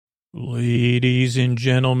Ladies and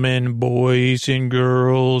gentlemen, boys and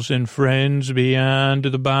girls, and friends beyond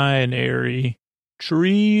the binary,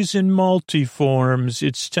 trees and multiforms,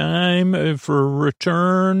 it's time for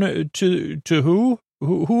return to who?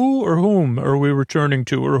 Who or whom are we returning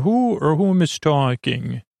to, or who or whom is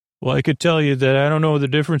talking? Well, I could tell you that I don't know the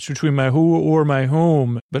difference between my who or my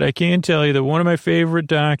whom, but I can tell you that one of my favorite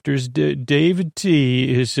doctors, David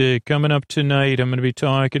T., is coming up tonight. I'm going to be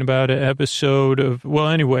talking about an episode of, well,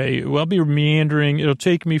 anyway, I'll be meandering. It'll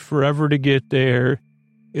take me forever to get there.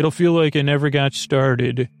 It'll feel like I never got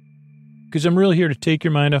started, because I'm really here to take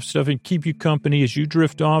your mind off stuff and keep you company as you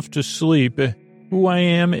drift off to sleep. Who I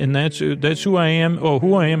am, and that's who I am. Oh,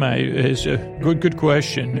 who I am is a good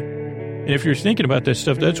question. And if you're thinking about that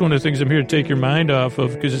stuff, that's one of the things I'm here to take your mind off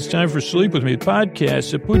of, because it's time for Sleep With Me, the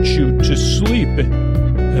podcast that puts you to sleep.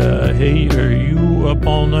 Hey, are you up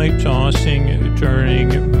all night tossing,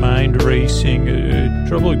 turning, mind racing,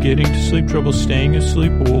 trouble getting to sleep, trouble staying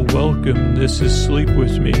asleep? Well, welcome. This is Sleep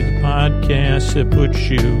With Me, the podcast that puts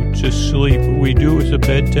you to sleep. We do it with a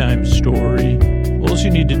bedtime story. All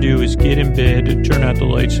you need to do is get in bed, turn out the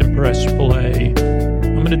lights, and press play.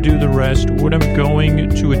 I'm going to do the rest. What I'm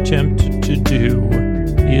going to attempt to do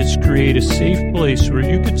is create a safe place where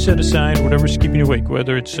you could set aside whatever's keeping you awake,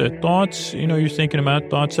 whether it's thoughts, you're thinking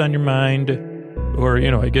about, thoughts on your mind, or,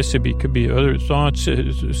 I guess could be other thoughts.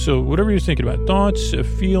 So whatever you're thinking about, thoughts,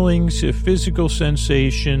 feelings, physical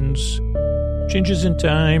sensations, changes in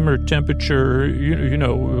time or temperature,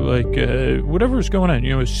 like whatever's going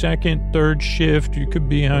on, second, third shift, you could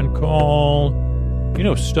be on call.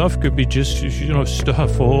 Stuff could be just,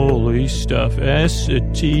 stuff, holy stuff,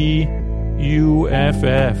 S-T-U-F-F.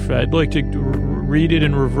 I'd like to read it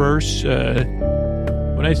in reverse.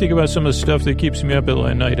 When I think about some of the stuff that keeps me up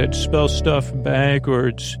at night, I'd spell stuff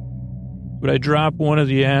backwards, but I drop one of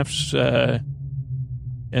the F's, and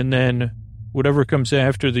then whatever comes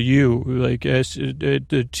after the U, like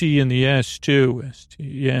the T and the S too.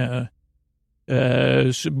 Yeah.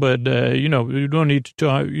 You don't need to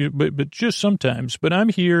talk, but just sometimes. But I'm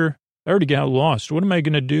here. I already got lost. What am I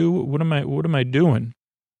going to do? What am I doing?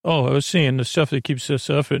 Oh, I was saying the stuff that keeps us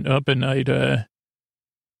up at night. I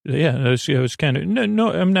was kind of,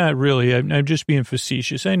 no, I'm not really. I'm just being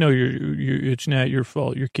facetious. I know it's not your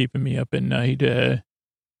fault. You're keeping me up at night.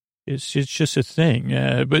 It's just a thing.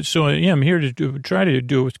 But so, yeah, I'm here to try to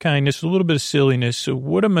do it with kindness, a little bit of silliness. So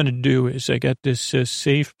what I'm going to do is I got this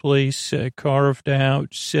safe place carved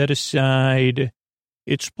out, set aside.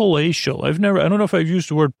 It's palatial. I don't know if I've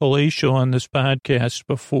used the word palatial on this podcast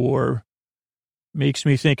before. Makes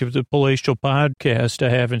me think of the palatial podcast I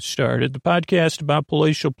haven't started. The podcast about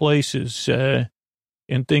palatial places and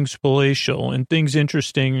things palatial and things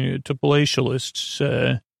interesting to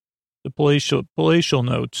palatialists. The palatial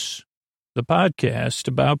notes, the podcast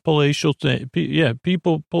about palatial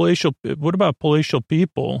people, palatial. What about palatial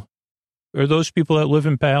people? Are those people that live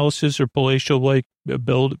in palaces or palatial-like,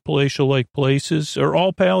 build palatial-like places? Are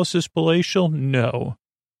all palaces palatial? No.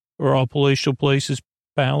 Are all palatial places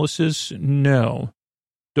palaces? No.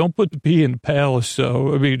 Don't put the P in palace,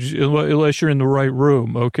 though. I mean, unless you're in the right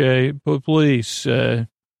room, okay? But please,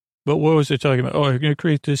 but what was I talking about? Oh, I'm going to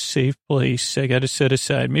create this safe place. I got to set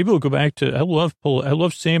aside. Maybe we'll go back to, I love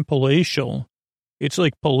saying palatial. It's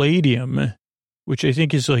like palladium, which I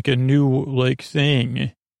think is like a new,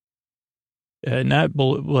 thing.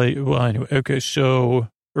 Anyway, okay, so,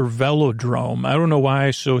 or velodrome. I don't know why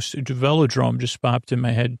velodrome just popped in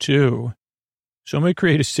my head too. So I'm going to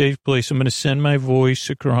create a safe place. I'm going to send my voice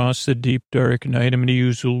across the deep, dark night. I'm going to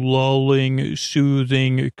use lulling,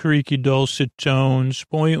 soothing, creaky, dulcet tones,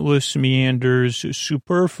 pointless meanders,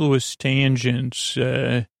 superfluous tangents.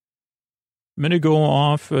 I'm going to go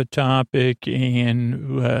off a topic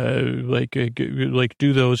and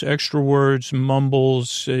do those extra words,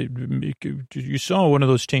 mumbles. You saw one of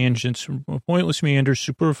those tangents, pointless meanders,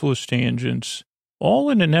 superfluous tangents, all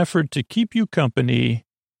in an effort to keep you company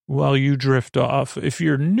while you drift off. If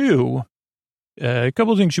you're new, a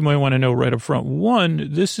couple of things you might want to know right up front. One,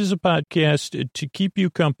 this is a podcast to keep you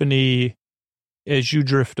company as you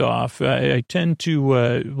drift off. I tend to,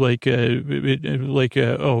 I think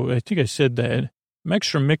I said that. I'm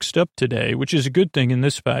extra mixed up today, which is a good thing in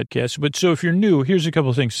this podcast. But so if you're new, here's a couple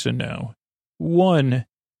of things to know. One,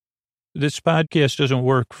 this podcast doesn't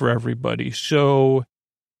work for everybody. So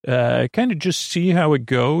kind of just see how it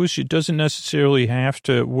goes. It doesn't necessarily have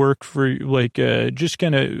to work for, just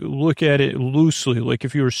kind of look at it loosely, like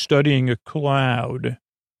if you were studying a cloud.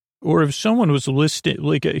 Or if someone was listed,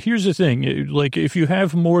 here's the thing, if you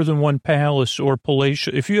have more than one palace or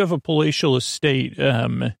palatial, if you have a palatial estate,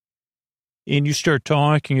 and you start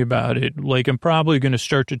talking about it, like, I'm probably going to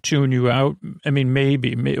start to tune you out. I mean,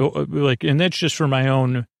 maybe, like, and that's just for my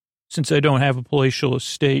own, since I don't have a palatial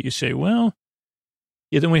estate, you say, well,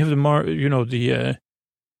 yeah, then we have the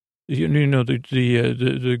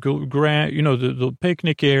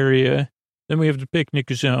picnic area. Then we have the picnic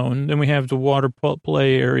zone. Then we have the water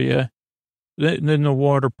play area. Then the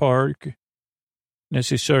water park. And I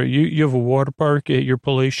say, sorry, you have a water park at your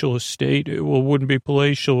palatial estate? Well, it wouldn't be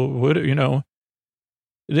palatial, would it,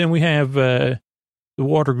 Then we have the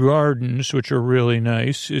water gardens, which are really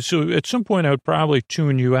nice. So at some point, I would probably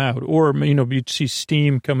tune you out. Or, you'd see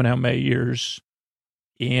steam coming out my ears.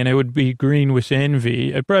 And I would be green with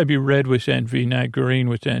envy. I'd probably be red with envy, not green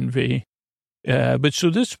with envy. But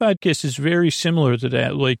so this podcast is very similar to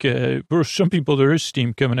that. Like, for some people, there is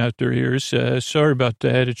steam coming out their ears. Sorry about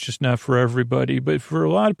that. It's just not for everybody. But for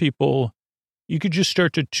a lot of people, you could just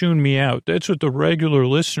start to tune me out. That's what the regular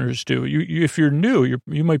listeners do. If you're new,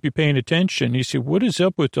 you might be paying attention. You say, what is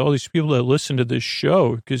up with all these people that listen to this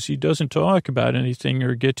show? Because he doesn't talk about anything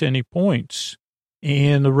or get to any points.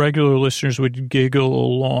 And the regular listeners would giggle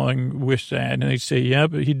along with that. And they'd say, yeah,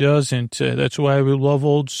 but he doesn't. That's why we love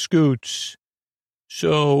old Scoots.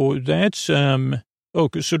 So that's, so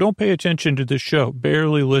don't pay attention to the show.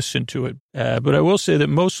 Barely listen to it. But I will say that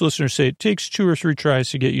most listeners say it takes 2 or 3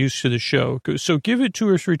 tries to get used to the show. So give it 2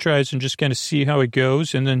 or 3 tries and just kind of see how it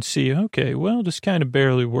goes and then see, okay, well, this kind of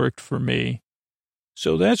barely worked for me.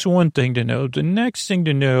 So that's one thing to know. The next thing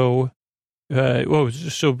to know,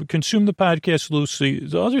 so consume the podcast loosely.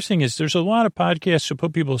 The other thing is there's a lot of podcasts to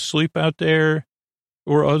put people to sleep out there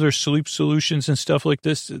or other sleep solutions and stuff like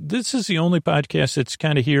this. This is the only podcast that's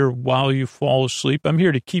kind of here while you fall asleep. I'm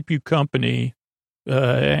here to keep you company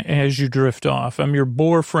as you drift off. I'm your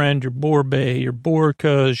bore friend, your bore bae, your bore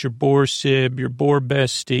cuz, your bore sib, your bore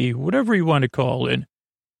bestie, whatever you want to call it.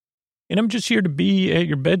 And I'm just here to be at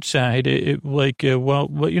your bedside, while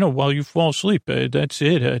you fall asleep. That's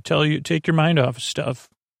it. Take your mind off of stuff.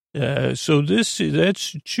 So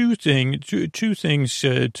that's two things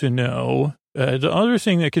to know. The other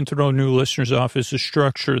thing that can throw new listeners off is the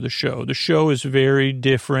structure of the show. The show is very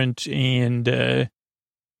different, and that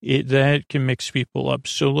can mix people up.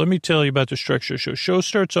 So let me tell you about the structure of the show. Show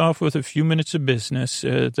starts off with a few minutes of business.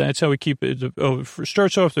 That's how we keep it.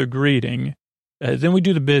 Starts off with a greeting. Then we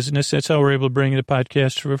do the business. That's how we're able to bring the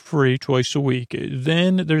podcast for free twice a week.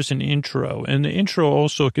 Then there's an intro, and the intro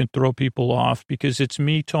also can throw people off because it's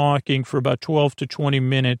me talking for about 12 to 20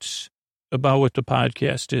 minutes about what the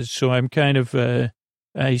podcast is. So I'm kind of,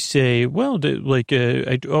 I say, well,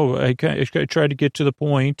 I try to get to the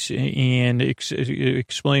point and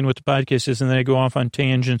explain what the podcast is, and then I go off on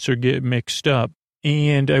tangents or get mixed up.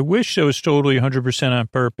 And I wish I was totally 100% on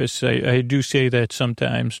purpose. I do say that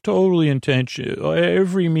sometimes, totally intentional.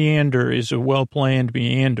 Every meander is a well-planned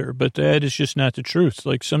meander, but that is just not the truth.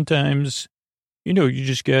 Like sometimes, you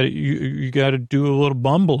just got you got to do a little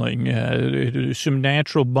bumbling, some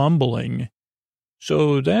natural bumbling.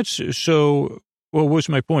 So what was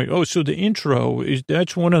my point? Oh, so the intro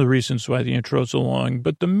that's one of the reasons why the intro is so long.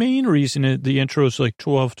 But the main reason the intro is like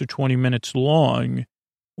 12 to 20 minutes long.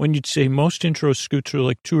 When you'd say most intro scoots are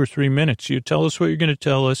like 2 or 3 minutes, you tell us what you're going to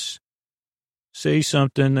tell us, say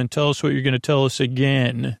something, then tell us what you're going to tell us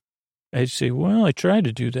again. I'd say, well, I tried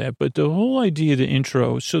to do that, but the whole idea of the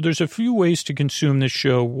intro, so there's a few ways to consume this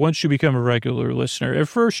show once you become a regular listener. At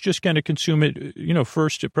first, just kind of consume it,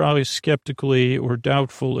 first probably skeptically or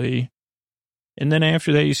doubtfully. And then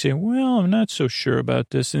after that, you say, well, I'm not so sure about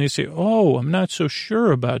this. And they say, oh, I'm not so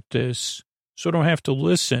sure about this, so I don't have to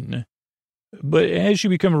listen. But as you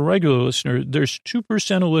become a regular listener, there's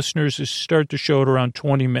 2% of listeners who start the show at around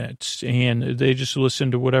 20 minutes, and they just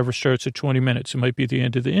listen to whatever starts at 20 minutes. It might be the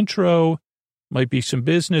end of the intro, might be some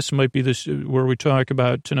business, might be this where we talk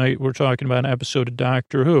about tonight, we're talking about an episode of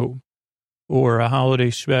Doctor Who or a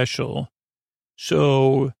holiday special.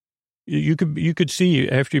 So you could see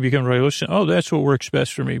after you become a regular listener, oh, that's what works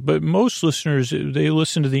best for me. But most listeners, they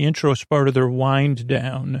listen to the intro as part of their wind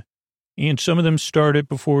down. And some of them start it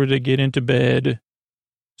before they get into bed.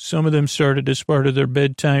 Some of them start it as part of their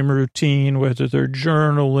bedtime routine, whether they're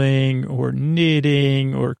journaling or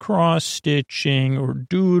knitting or cross-stitching or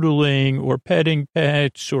doodling or petting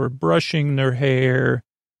pets or brushing their hair,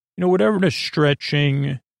 whatever they're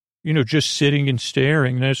stretching, just sitting and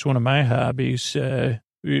staring. That's one of my hobbies, out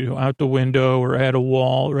the window or at a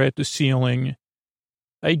wall or at the ceiling.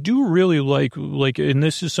 I do really like, and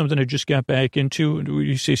this is something I just got back into.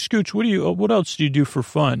 You say, Scooch, what else do you do for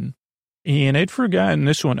fun? And I'd forgotten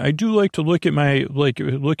this one. I do like to look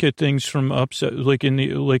at things from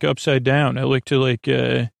upside, upside down. I like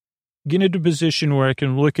to get into a position where I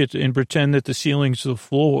can look at and pretend that the ceiling's the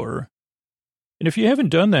floor. And if you haven't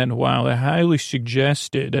done that in a while, I highly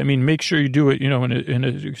suggest it. I mean, make sure you do it, in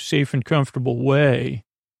a safe and comfortable way.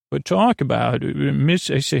 But talk about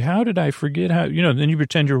it. I say, how did I forget how, then you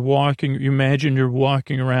pretend you imagine you're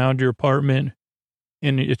walking around your apartment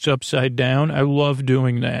and it's upside down. I love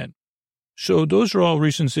doing that. So those are all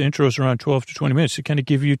reasons the intro is around 12 to 20 minutes to kind of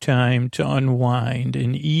give you time to unwind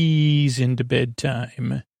and ease into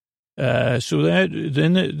bedtime. So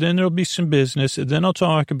then there'll be some business. Then I'll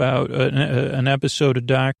talk about an episode of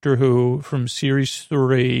Doctor Who from series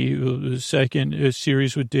 3, the second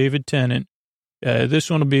series with David Tennant. This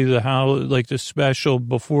one will be the special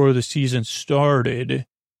before the season started.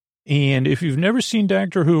 And if you've never seen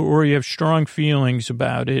Doctor Who or you have strong feelings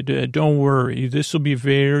about it, don't worry. This will be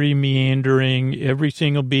very meandering.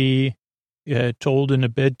 Everything will be told in a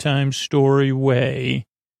bedtime story way.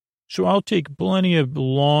 So I'll take plenty of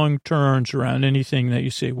long turns around anything that you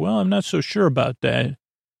say, well, I'm not so sure about that.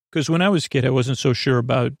 Because when I was a kid, I wasn't so sure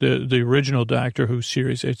about the original Doctor Who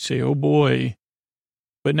series. I'd say, oh, boy.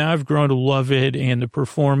 But now I've grown to love it and the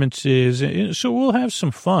performances. So we'll have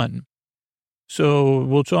some fun. So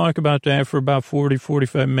we'll talk about that for about 40,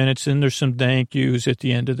 45 minutes. And there's some thank yous at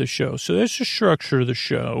the end of the show. So that's the structure of the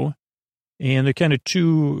show. And the kind of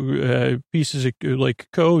two pieces of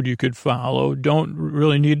code you could follow. Don't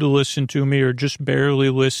really need to listen to me or just barely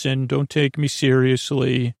listen. Don't take me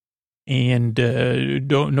seriously. And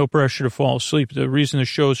no pressure to fall asleep. The reason the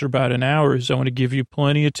shows are about an hour is I want to give you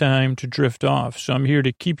plenty of time to drift off. So I'm here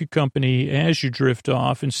to keep you company as you drift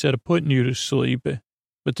off instead of putting you to sleep.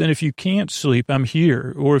 But then if you can't sleep, I'm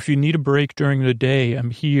here. Or if you need a break during the day, I'm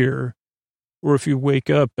here. Or if you wake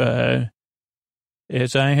up,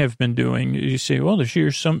 as I have been doing, you say, well,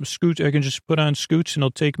 here's some Scoots. I can just put on Scoots and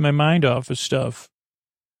it'll take my mind off of stuff.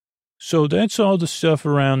 So that's all the stuff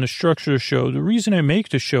around the structure of the show. The reason I make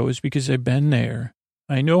the show is because I've been there.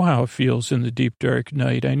 I know how it feels in the deep, dark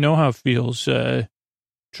night. I know how it feels,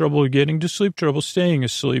 trouble getting to sleep, trouble staying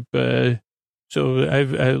asleep. So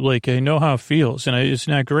I know how it feels, and it's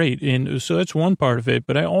not great. And so that's one part of it.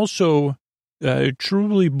 But I also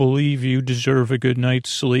truly believe you deserve a good night's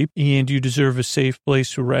sleep, and you deserve a safe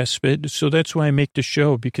place to respite. So that's why I make the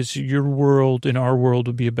show, because your world and our world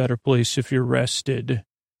will be a better place if you're rested.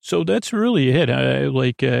 So that's really it.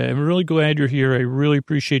 I'm really glad you're here. I really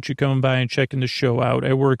appreciate you coming by and checking the show out.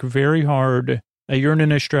 I work very hard. I yearn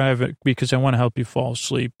and I strive because I want to help you fall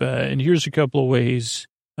asleep. And here's a couple of ways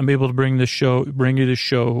I'm able to bring you the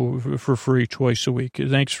show for free twice a week.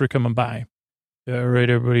 Thanks for coming by. All right,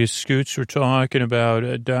 everybody, Scoots, we're talking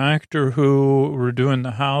about Doctor Who. We're doing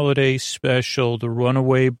the holiday special, The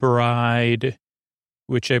Runaway Bride,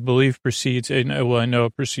 which I believe precedes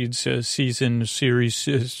season series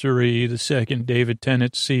 3, the second David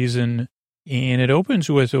Tennant season. And it opens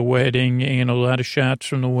with a wedding and a lot of shots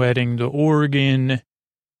from the wedding, the organ,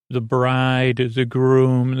 the bride, the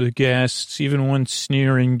groom, the guests, even one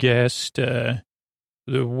sneering guest, the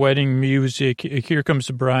wedding music. Here Comes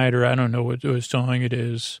the Bride, or I don't know what song it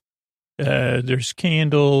is. There's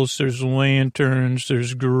candles, there's lanterns,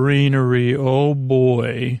 there's greenery. Oh,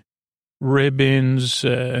 boy. Ribbons,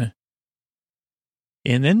 and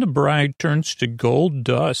then the bride turns to gold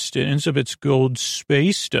dust. It ends up it's gold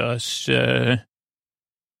space dust, and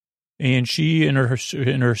she in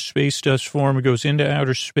her space dust form goes into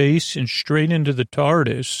outer space and straight into the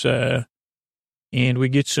TARDIS, and we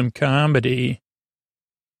get some comedy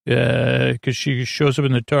because she shows up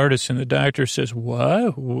in the TARDIS and the doctor says,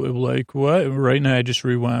 "What? Like what?" Right now, I just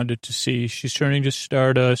rewound it to see she's turning to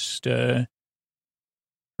stardust. Her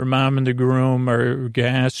mom and the groom are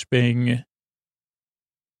gasping.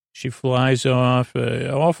 She flies off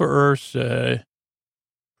of Earth,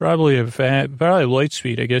 probably light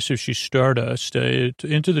speed, I guess, if she's stardust,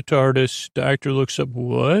 into the TARDIS. Doctor looks up,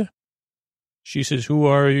 what? She says, who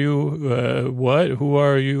are you? What? Who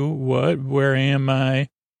are you? What? Where am I?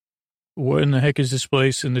 What in the heck is this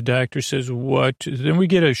place? And the doctor says, what? Then we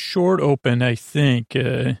get a short open, I think,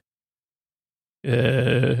 what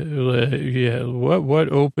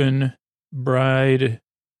open bride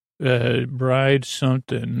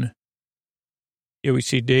something. Yeah, we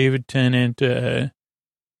see David Tennant,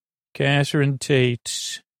 Catherine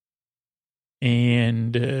Tate,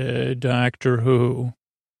 and Doctor Who.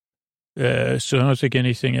 So I don't think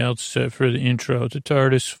anything else for the intro. The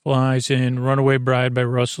TARDIS flies in, Runaway Bride by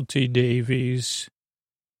Russell T. Davies.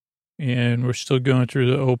 And we're still going through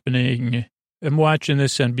the opening. I'm watching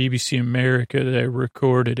this on BBC America that I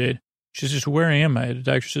recorded it. She says, where am I? The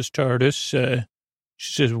doctor says, TARDIS.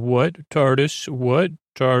 She says, what? TARDIS? What?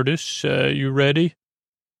 TARDIS? You ready?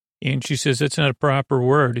 And she says, that's not a proper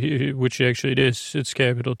word, which actually it is. It's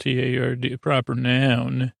capital T-A-R-D, proper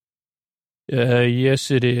noun.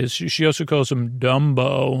 Yes, it is. She also calls him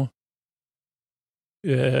Dumbo.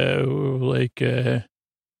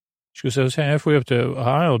 She goes, I was halfway up the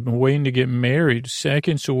aisle, been waiting to get married,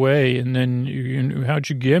 seconds away, and then how'd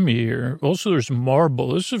you get me here? Also, there's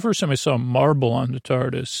marble. This is the first time I saw marble on the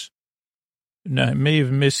TARDIS. Now, I may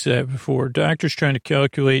have missed that before. Doctor's trying to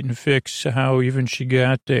calculate and fix how even she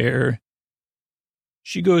got there.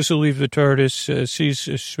 She goes to leave the TARDIS, sees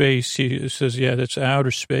a space. He says, yeah, that's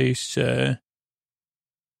outer space. You're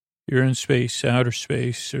in space, outer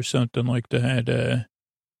space, or something like that.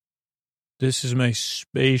 This is my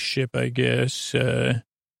spaceship, I guess. And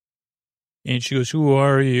she goes, who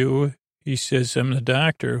are you? He says, I'm the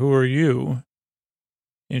doctor. Who are you?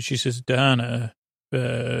 And she says, Donna.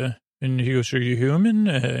 And he goes, are you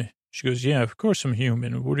human? She goes, yeah, of course I'm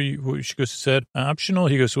human. What are you? She goes, is that optional?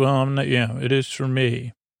 He goes, well, I'm not. Yeah, it is for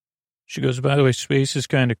me. She goes, by the way, space is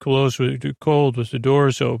kind of cold with the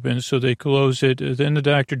doors open, so they close it. Then the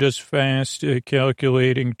doctor does fast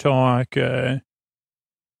calculating talk.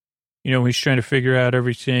 He's trying to figure out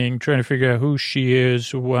everything, trying to figure out who she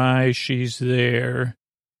is, why she's there.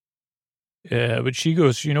 But she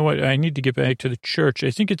goes, you know what? I need to get back to the church. I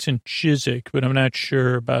think it's in Chiswick, but I'm not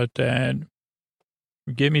sure about that.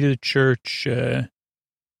 Get me to the church.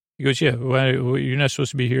 He goes, yeah, well, you're not supposed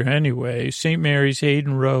to be here anyway. St. Mary's,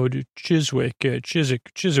 Hayden Road, Chiswick,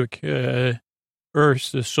 Earth,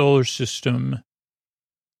 the solar system.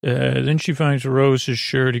 Then she finds Rose's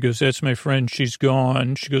shirt. He goes, that's my friend. She's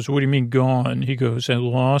gone. She goes, what do you mean gone? He goes, I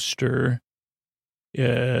lost her.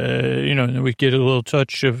 And then we get a little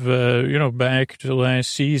touch of, back to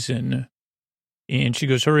last season. And she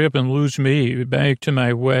goes, hurry up and lose me, back to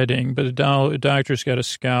my wedding. But the doctor's got a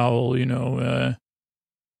scowl, in a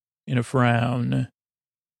frown.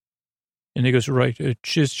 And he goes, right,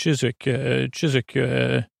 Chiswick,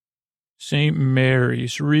 St.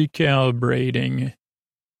 Mary's, recalibrating.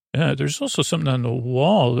 There's also something on the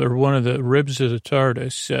wall, or one of the ribs of the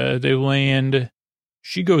TARDIS. They land.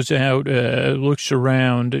 She goes out, looks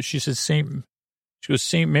around. She says, St.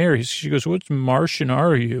 Mary's. She goes, what Martian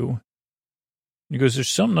are you? He goes, there's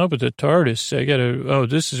something up with the TARDIS.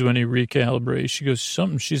 This is when he recalibrates. She goes,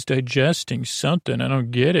 she's digesting something. I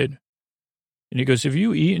don't get it. And he goes, have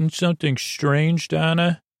you eaten something strange,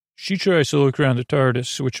 Donna? She tries to look around the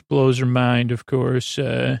TARDIS, which blows her mind, of course.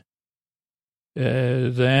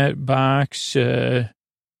 That box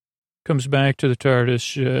comes back to the TARDIS.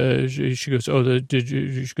 She goes,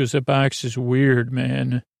 she goes, that box is weird,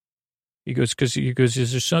 man. He goes,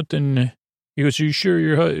 is there something? He goes, are you sure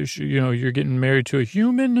you're getting married to a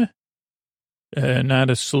human? Not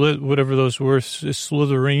a whatever those were,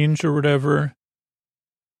 Slytherines or whatever.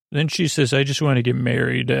 Then she says, I just want to get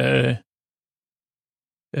married.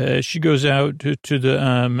 She goes out to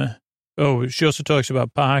the, she also talks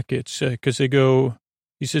about pockets, because they go,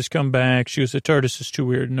 he says, come back. She goes, the TARDIS is too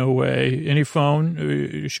weird. No way. Any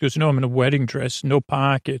phone? She goes, no, I'm in a wedding dress. No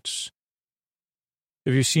pockets.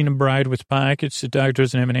 Have you seen a bride with pockets? The doctor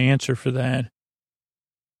doesn't have an answer for that.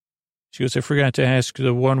 She goes, I forgot to ask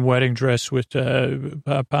the one wedding dress with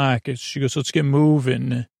pockets. She goes, let's get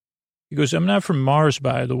moving. He goes, I'm not from Mars,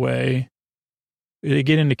 by the way. They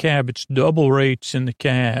get in the cab. It's double rates in the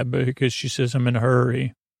cab because she says, I'm in a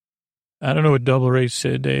hurry. I don't know what double rates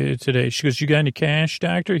said today. She goes, you got any cash,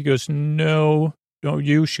 doctor? He goes, no, don't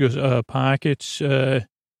you? She goes, pockets.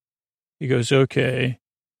 He goes, okay.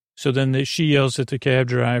 So then she yells at the cab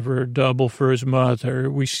driver, double for his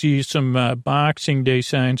mother. We see some Boxing Day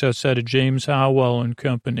signs outside of James Howell and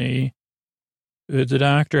Company. The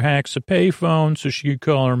doctor hacks a payphone so she could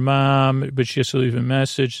call her mom, but she has to leave a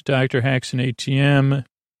message. The doctor hacks an ATM,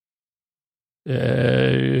 so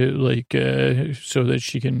that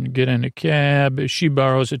she can get in a cab. She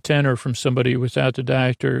borrows a tenner from somebody without the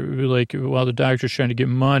doctor, while the doctor's trying to get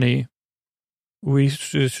money. We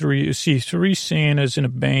see three Santas in a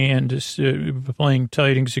band playing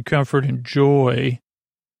Tidings of Comfort and Joy,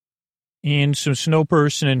 and some snow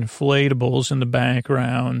person inflatables in the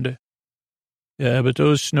background. But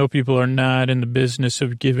those snow people are not in the business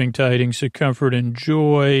of giving tidings of comfort and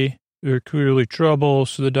joy. They're clearly trouble,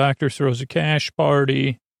 so the doctor throws a cash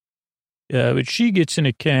party. But she gets in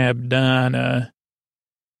a cab, Donna.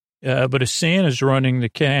 But a Santa's running the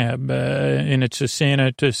cab, and it's a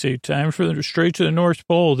Santa to say, time for straight to the North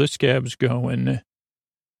Pole, this cab's going.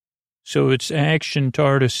 So it's action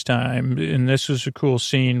TARDIS time, and this was a cool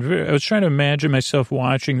scene. I was trying to imagine myself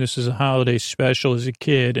watching this as a holiday special as a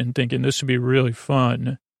kid and thinking this would be really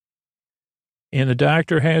fun. And the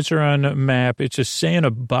doctor has her on a map. It's a Santa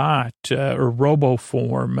bot or robo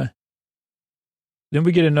form. Then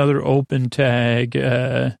we get another open tag.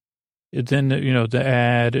 Then, the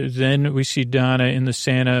ad. Then we see Donna in the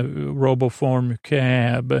Santa roboform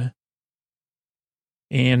cab.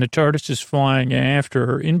 And the TARDIS is flying after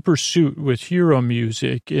her in pursuit with hero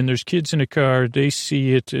music. And there's kids in the car. They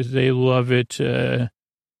see it. They love it.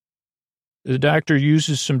 The doctor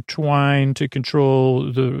uses some twine to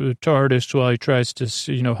control the TARDIS while he tries to,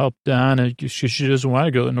 help Donna. She doesn't want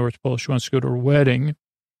to go to the North Pole. She wants to go to her wedding.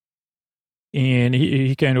 And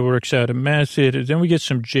he kind of works out a method. Then we get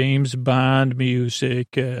some James Bond music.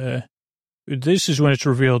 This is when it's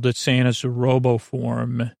revealed that Santa's a robo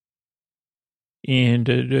form. And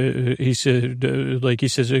he says,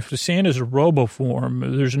 if the Santa's a robo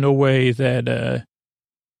form, there's no way that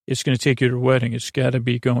it's going to take you to a wedding. It's got to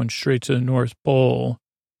be going straight to the North Pole.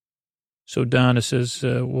 So Donna says,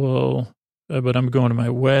 but I'm going to my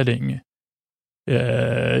wedding.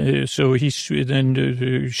 So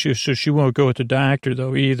she won't go with the doctor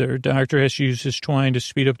though either. Doctor has to use his twine to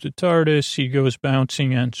speed up the TARDIS. He goes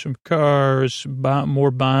bouncing on some cars, more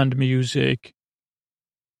Bond music.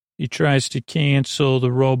 He tries to cancel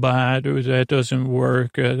the robot. That doesn't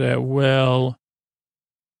work that well.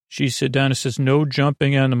 Donna says, no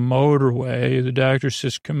jumping on the motorway. The doctor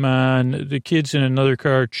says, come on. The kid's in another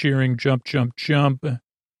car cheering, jump, jump, jump.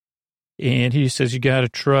 And he says, you got to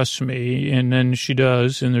trust me. And then she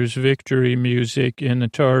does. And there's victory music. And the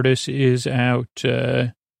TARDIS is out.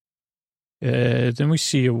 Then we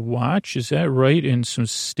see a watch. Is that right? And some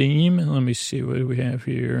steam. Let me see. What do we have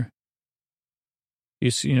here?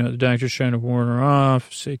 The doctor's trying to warn her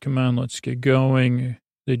off. Say, come on, let's get going.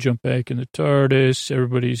 They jump back in the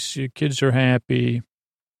TARDIS. Kids are happy.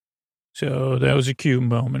 So that was a cute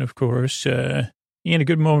moment, of course. And a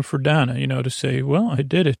good moment for Donna, to say, well, I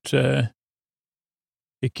did it. The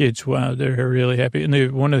kids, wow, they're really happy.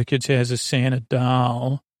 And one of the kids has a Santa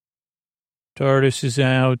doll. TARDIS is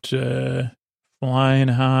out, flying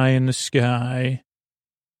high in the sky.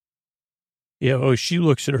 Yeah, she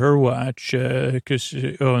looks at her watch, and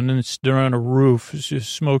then they're on a roof.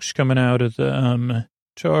 Smoke's coming out of the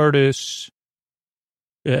TARDIS.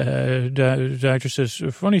 The doctor says,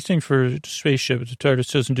 a funny thing for a spaceship, the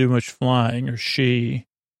TARDIS doesn't do much flying, or she.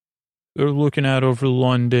 They're looking out over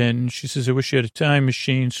London. She says, I wish you had a time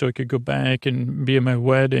machine so I could go back and be at my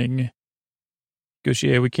wedding. He goes,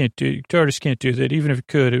 yeah, TARDIS can't do that. Even if it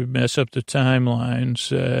could, it would mess up the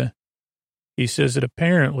timelines. He says that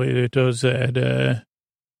apparently it does that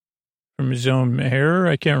from his own error.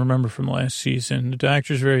 I can't remember from last season. The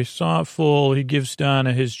doctor's very thoughtful. He gives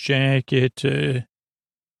Donna his jacket.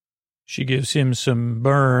 She gives him some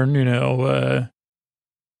burn,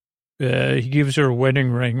 he gives her a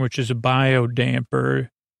wedding ring, which is a biodamper.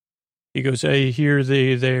 He goes, I hear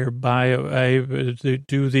they do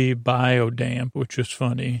the biodamp, which was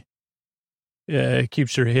funny. It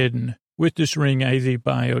keeps her hidden. With this ring, I the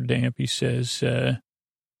biodamp, he says. And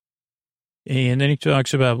then he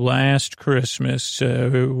talks about last Christmas, he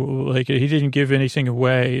didn't give anything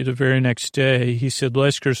away. The very next day, he said,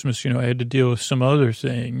 last Christmas, I had to deal with some other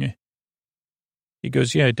thing. He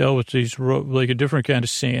goes, yeah, I dealt with these, a different kind of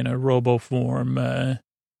Santa, robo form.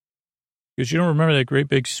 Because you don't remember that great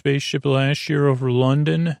big spaceship last year over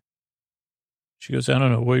London? She goes, I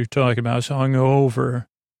don't know what you're talking about. I was hungover.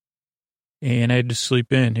 And I had to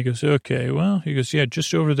sleep in. He goes, okay, well, yeah,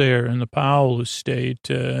 just over there in the Powell estate.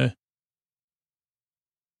 And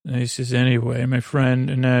he says, anyway, my friend,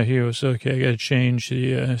 and now he goes, okay, I got to change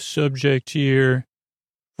the subject here.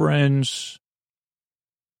 Friends.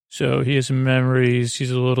 So he has some memories.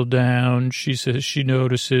 He's a little down. She says she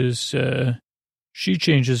notices. She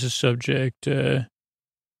changes the subject. Or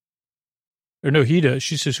no, he does.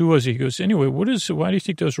 She says, who was he? He goes, anyway, why do you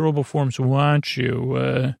think those roboforms want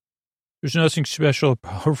you? There's nothing special or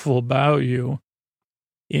powerful about you.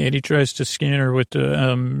 And he tries to scan her with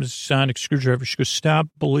the sonic screwdriver. She goes, stop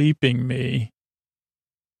bleeping me.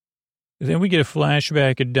 Then we get a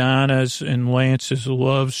flashback of Donna's and Lance's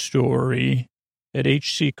love story at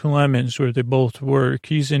H.C. Clemens, where they both work.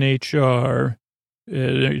 He's in HR.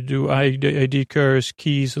 They do ID cards,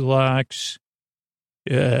 keys, locks.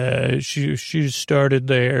 She started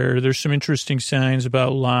there. There's some interesting signs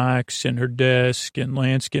about locks and her desk and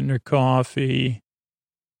Lance getting her coffee.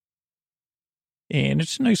 And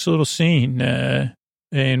it's a nice little scene. And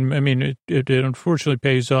I mean, it unfortunately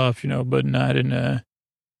pays off, but not in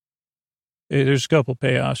there's a couple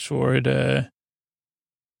payoffs for it.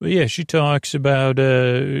 But yeah, she talks about,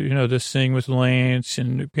 this thing with Lance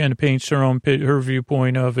and kind of paints her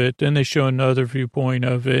viewpoint of it. Then they show another viewpoint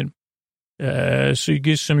of it. So you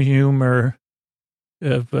get some humor.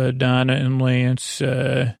 of Donna and Lance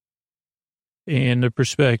and the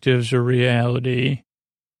perspectives of reality.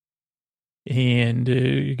 And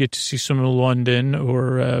you get to see some of London,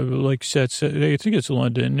 or like sets. I think it's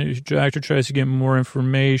London. The doctor tries to get more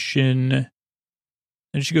information,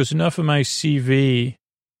 and she goes, "Enough of my CV."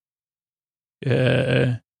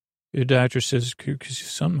 The doctor says,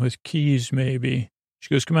 "Something with keys, maybe." She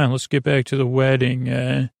goes, "Come on, let's get back to the wedding.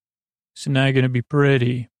 It's not going to be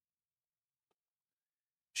pretty."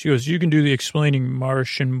 She goes, "You can do the explaining,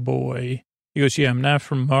 Martian boy." He goes, "Yeah, I'm not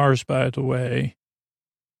from Mars, by the way."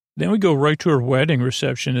 Then we go right to her wedding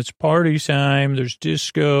reception. It's party time. There's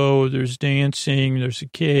disco. There's dancing. There's a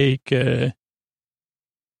cake. And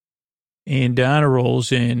Donna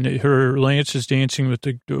rolls in. Lance is dancing with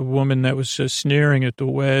the woman that was sneering at the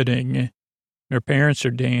wedding. Her parents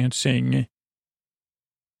are dancing.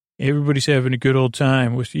 Everybody's having a good old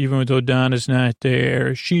time, even though Donna's not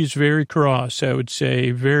there. She's very cross, I would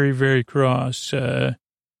say. Very, very cross.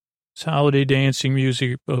 It's holiday dancing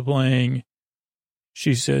music playing.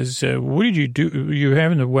 She says, "What did you do? You're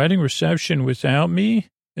having the wedding reception without me?"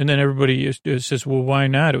 And then everybody says, "Well, why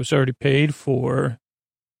not? It was already paid for."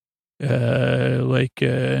 They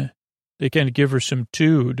kind of give her some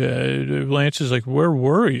toot. Lance is like, "Where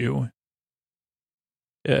were you?"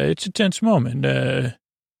 It's a tense moment. The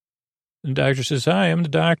doctor says, "Hi, I'm the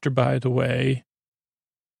doctor, by the way."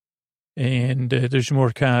 And there's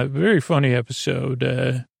more very funny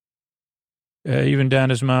episode. Even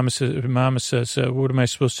Donna's mama says, "What am I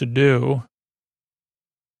supposed to do?"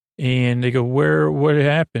 And they go, what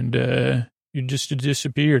happened? You just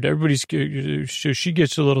disappeared. So she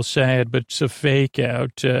gets a little sad, but it's a fake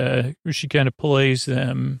out. She kind of plays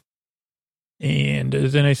them. And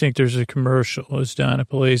then I think there's a commercial as Donna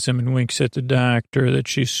plays them and winks at the doctor that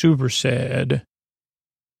she's super sad.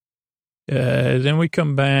 Then we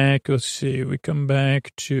come back. Let's see. We come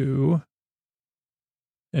back to...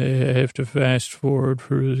 I have to fast forward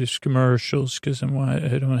through these commercials because I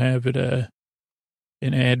don't have it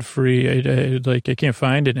an ad free. I can't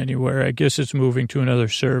find it anywhere. I guess it's moving to another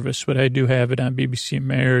service, but I do have it on BBC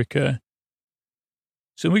America.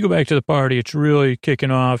 So we go back to the party. It's really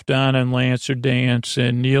kicking off. Donna and Lance are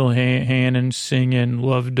dancing. Neil Hannon singing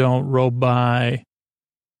 "Love Don't Roll By."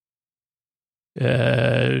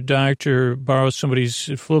 Doctor borrows somebody's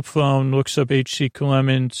flip phone, looks up H.C.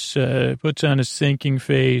 Clements, puts on his thinking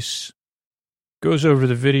face, goes over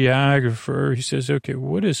to the videographer. He says, "Okay,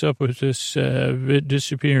 what is up with this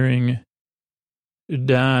disappearing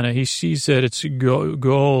Donna?" He sees that it's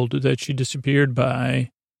gold that she disappeared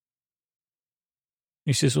by.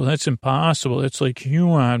 He says, "Well, that's impossible. That's like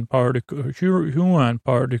Huon particles,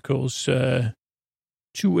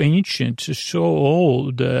 too ancient, so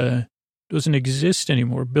old, doesn't exist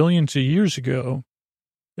anymore, billions of years ago.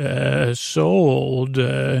 So old,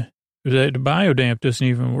 that the biodamp doesn't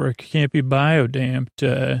even work. It can't be biodamped."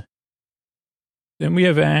 Then we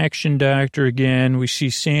have Action Doctor again. We see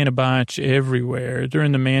Santa bots everywhere. They're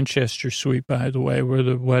in the Manchester suite, by the way, where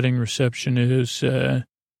the wedding reception is.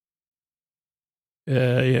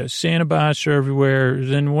 Santa bots are everywhere.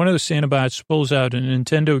 Then one of the Santa bots pulls out a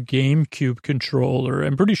Nintendo GameCube controller.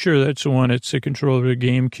 I'm pretty sure that's the one. It's a controller of a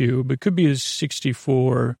GameCube. It could be a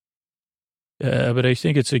 64, but I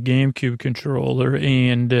think it's a GameCube controller,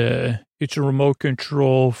 and it's a remote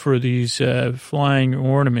control for these flying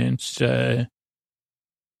ornaments.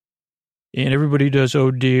 And everybody does "Oh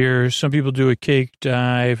Dear." Some people do a cake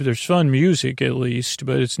dive. There's fun music, at least,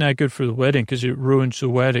 but it's not good for the wedding because it ruins the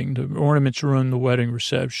wedding. The ornaments ruin the wedding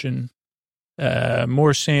reception.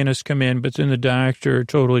 More Santas come in, but then the doctor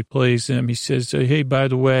totally plays them. He says, "Hey, by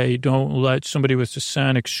the way, don't let somebody with a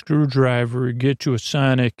sonic screwdriver get to a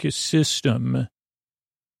sonic system."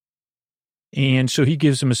 And so he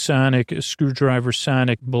gives them a screwdriver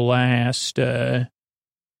sonic blast.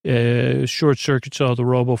 Short circuits all the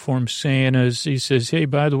RoboForm Santas. He says, "Hey,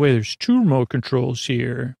 by the way, there's 2 remote controls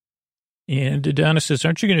here." And Donna says,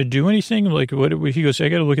 "Aren't you going to do anything?" Like, what? He goes, "I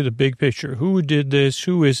got to look at the big picture. Who did this?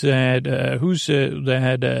 Who is that? Who's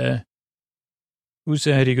that? Who's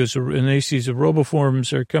that?" He goes, and they see the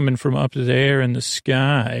RoboForms are coming from up there in the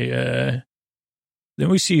sky. Then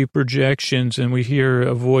we see projections, and we hear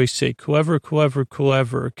a voice say, "Clever, clever,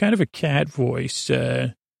 clever," kind of a cat voice.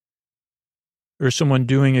 Or someone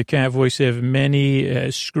doing a cat voice. They have many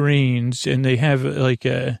screens, and they have like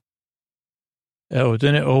then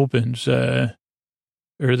it opens, or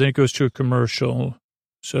then it goes to a commercial.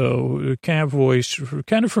 So a cat voice,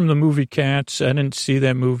 kind of from the movie Cats. I didn't see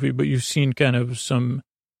that movie, but you've seen kind of some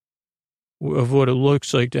of what it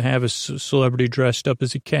looks like to have a celebrity dressed up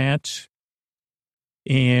as a cat.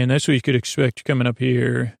 And that's what you could expect coming up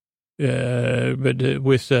here. but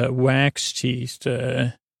with wax teeth.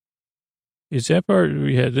 Is that part?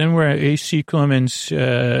 Yeah. Then we're at A.C. Clemens'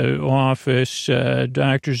 office.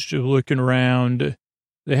 Doctors are looking around.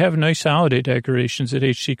 They have nice holiday decorations at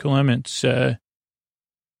H.C. Clements. It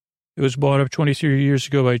was bought up 23 years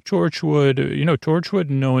ago by Torchwood. You know Torchwood?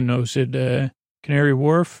 No one knows it. Canary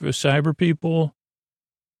Wharf, Cyber People.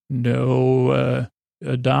 No,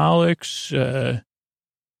 Daleks.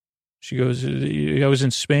 She goes, I was in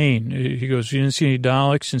Spain. He goes, you didn't see any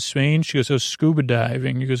Daleks in Spain? She goes, I was scuba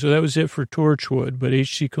diving. He goes, well, that was it for Torchwood, but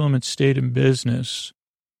H.C. Clements stayed in business.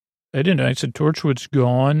 I didn't. I said, Torchwood's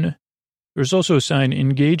gone. There's also a sign,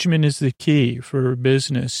 engagement is the key for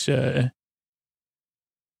business.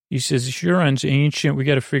 He says, Huron's ancient. We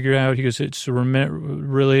got to figure out. He goes, it's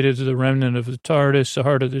related to the remnant of the TARDIS, the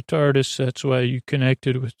heart of the TARDIS. That's why you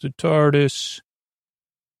connected with the TARDIS.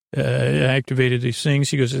 Activated these things.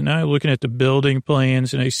 He goes, now I'm looking at the building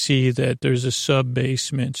plans and I see that there's a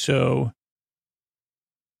sub-basement. So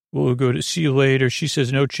we'll go to see you later. She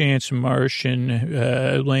says, no chance,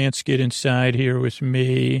 Martian. Lance, get inside here with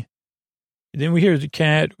me. Then we hear the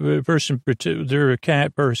cat person, they're a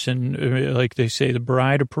cat person, like they say, the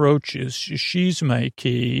bride approaches. She's my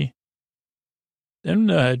key. Then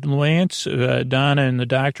Lance, Donna, and the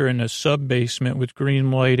doctor in a sub-basement with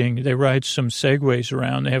green lighting. They ride some segways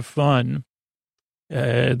around. They have fun.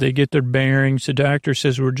 They get their bearings. The doctor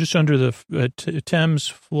says, we're just under the Thames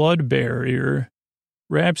flood barrier.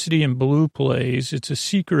 Rhapsody in Blue plays. It's a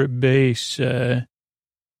secret base.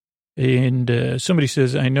 And somebody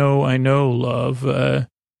says, I know, love.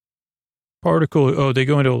 Particle, they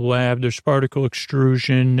go into a lab. There's particle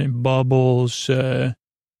extrusion and bubbles.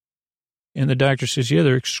 And the doctor says, yeah,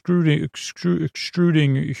 they're extruding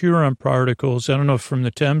Huron particles. I don't know if from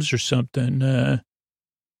the Thames or something.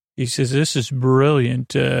 He says, this is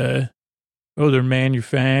brilliant. They're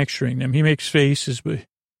manufacturing them. He makes faces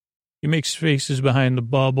behind the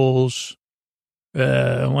bubbles.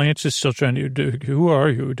 Lance is still trying to, who are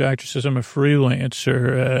you? The doctor says, I'm a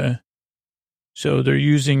freelancer. So they're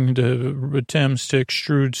using the Thames to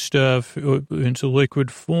extrude stuff into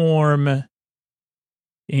liquid form.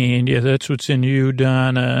 And, yeah, that's what's in you,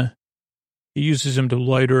 Donna. He uses them to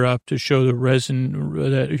light her up to show the resin,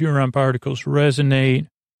 that Huron particles resonate.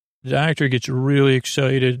 The doctor gets really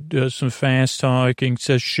excited, does some fast talking,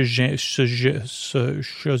 says Shazam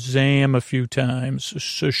a few times.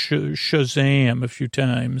 Shazam a few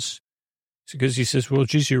times. Because he says, well,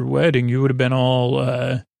 geez, your wedding, you would have been all,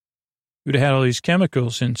 you'd have had all these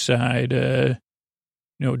chemicals inside,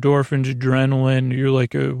 endorphins, adrenaline, you're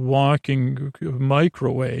like a walking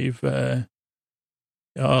microwave. That's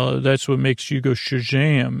what makes you go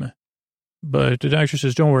Shazam. But the doctor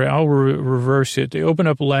says, don't worry, I'll reverse it. They open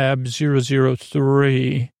up lab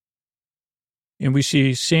 003, and we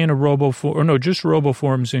see Santa just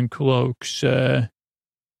roboforms in cloaks.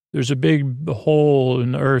 There's a big hole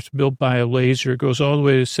in the earth built by a laser. It goes all the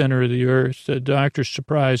way to the center of the earth. The doctor's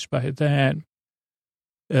surprised by that.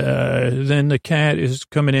 Then the cat is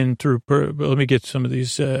coming in through, let me get some of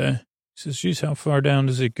these, he says, geez, how far down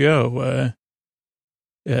does it go?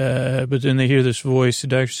 But then they hear this voice. The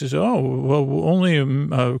doctor says, oh, well, only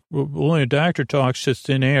a doctor talks to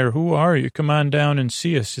thin air. Who are you? Come on down and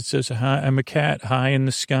see us. It says, hi, I'm a cat high in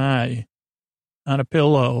the sky on a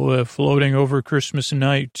pillow, floating over Christmas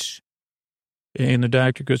night. And the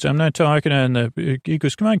doctor goes, I'm not talking he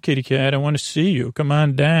goes, come on, kitty cat, I want to see you. Come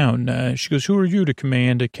on down. She goes, who are you to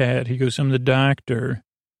command a cat? He goes, I'm the doctor.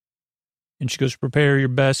 And she goes, prepare your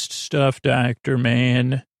best stuff, doctor,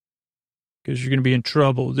 man, because you're going to be in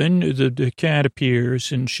trouble. Then the cat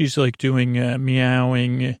appears, and she's like doing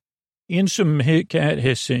meowing and some cat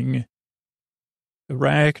hissing.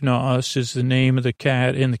 Arachnos is the name of the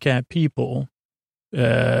cat and the cat people.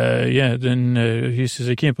 Then he says,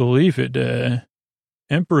 I can't believe it.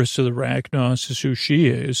 Empress of the Arachnos is who she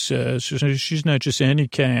is. So she's not just any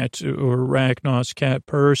cat or Arachnos cat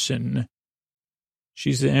person.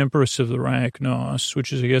 She's the Empress of the Arachnos,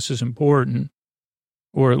 which I guess is important.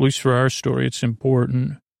 Or at least for our story, it's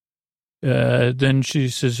important. Then she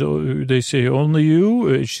says, they say, only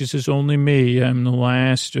you? She says, only me. I'm the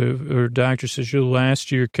last. Or doctor says, you're the last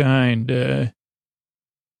of your kind.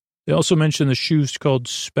 They also mention the shoes called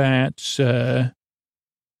Spats.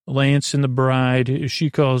 Lance and the bride, she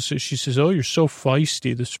says, oh, you're so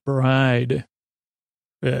feisty, this bride.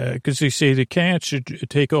 Because they say the cats should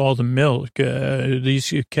take all the milk.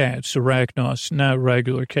 These cats, Arachnos, not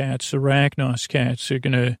regular cats, Arachnos cats are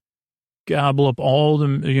going to gobble up all the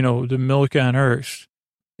milk on Earth.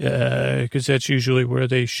 Because that's usually where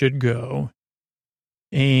they should go.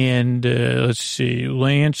 And let's see,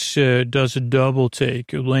 Lance does a double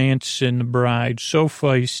take. Lance and the bride, so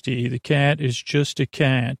feisty. The cat is just a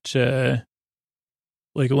cat.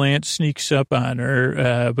 Like Lance sneaks up on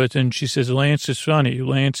her, but then she says, Lance is funny.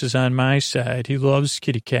 Lance is on my side. He loves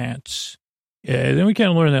kitty cats. Then we kind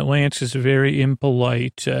of learn that Lance is very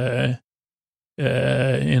impolite. And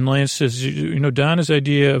Lance says, Donna's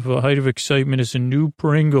idea of a height of excitement is a new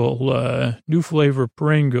Pringle, new flavor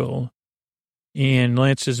Pringle. And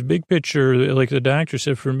Lance says, big picture, like the doctor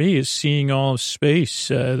said, for me, is seeing all of space.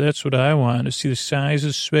 That's what I want, to see the size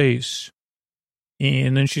of space.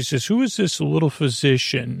 And then she says, who is this little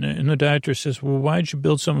physician? And the doctor says, well, why'd you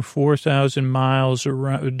build something 4,000 miles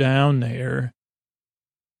around, down there?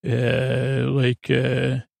 And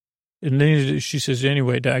then she says,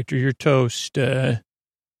 anyway, doctor, you're toast. And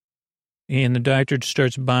the doctor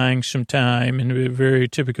starts buying some time in a very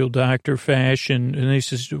typical doctor fashion. And he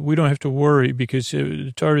says, we don't have to worry because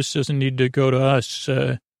the TARDIS doesn't need to go to us.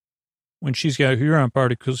 When she's got Huron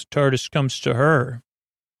particles, TARDIS comes to her.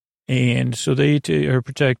 And so they are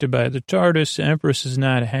protected by the TARDIS. The Empress is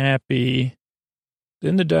not happy.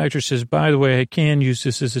 Then the doctor says, by the way, I can use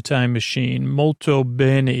this as a time machine. Molto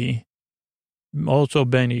bene. Molto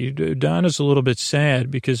bene. Donna's a little bit sad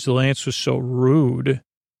because Lance was so rude,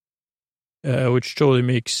 which totally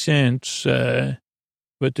makes sense. But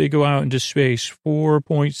they go out into space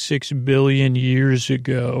 4.6 billion years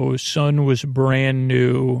ago. Sun was brand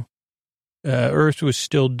new. Earth was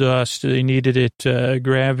still dust. They needed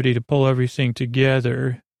gravity to pull everything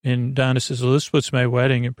together. And Donna says, well, this puts my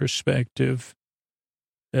wedding in perspective.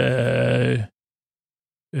 The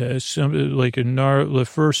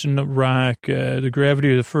first rock, the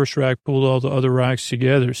gravity of the first rock pulled all the other rocks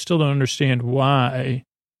together. Still don't understand why.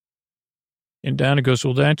 And Donna goes,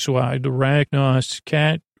 well, that's why the Arachnos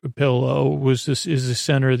cat pillow is the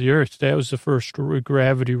center of the Earth. That was the first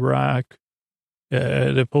gravity rock.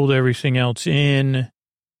 That pulled everything else in.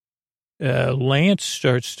 Lance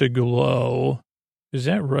starts to glow. Is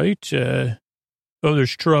that right?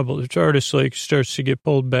 There's trouble. The TARDIS, starts to get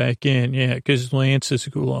pulled back in. Yeah, because Lance is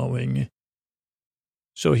glowing.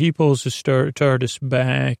 So he pulls the TARDIS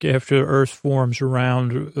back after Earth forms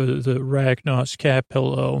around the Arachnos cat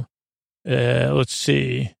pillow. Let's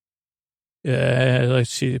see.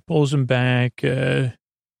 It pulls him back.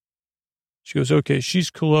 She goes, okay, she's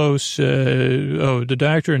close. The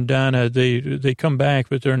doctor and Donna, they come back,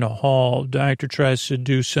 but they're in the hall. Doctor tries to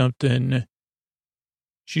do something.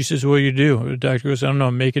 She says, what do you do? The doctor goes, I don't know,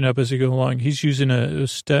 I'm making up as I go along. He's using a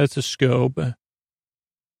stethoscope,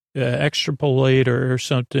 extrapolator or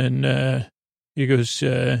something. He goes,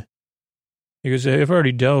 I've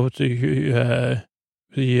already dealt with the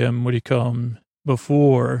what do you call them,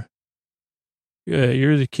 before.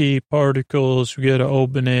 You're the key particles. We got to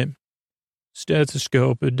open it.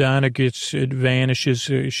 Stethoscope. Donna it vanishes.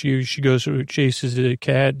 She goes, chases the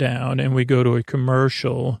cat down, and we go to a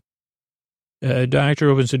commercial. Doctor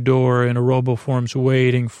opens the door, and a roboform's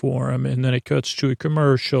waiting for him, and then it cuts to a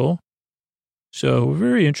commercial. So,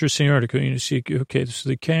 very interesting article. You see, okay, so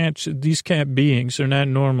the cats, these cat beings, they're not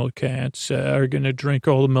normal cats, are going to drink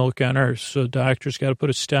all the milk on Earth. So, the doctor's got to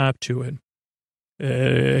put a stop to it.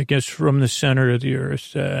 I guess from the center of the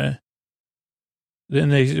Earth. Then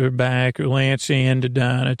they are back, Lance and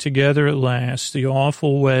Donna, together at last, the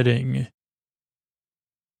awful wedding.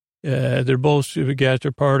 They're both got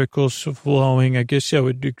their particles flowing. I guess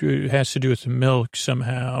it has to do with the milk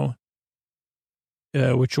somehow,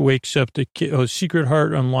 which wakes up the secret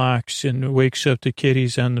heart unlocks and wakes up the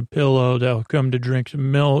kitties on the pillow that'll come to drink the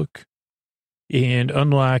milk and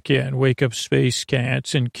unlock it and wake up space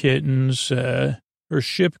cats and kittens. Her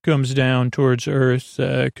ship comes down towards Earth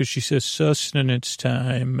because she says sustenance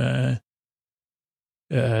time. They're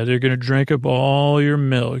going to drink up all your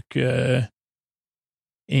milk.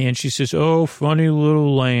 And she says, oh, funny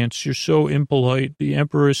little Lance, you're so impolite. The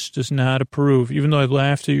Empress does not approve. Even though I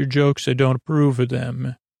laughed at your jokes, I don't approve of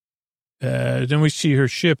them. Then we see her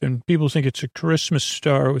ship, and people think it's a Christmas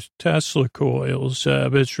star with Tesla coils,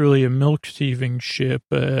 but it's really a milk-thieving ship.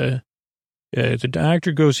 The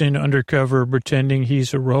doctor goes in undercover pretending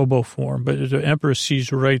he's a roboform, but the Empress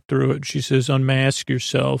sees right through it. She says, unmask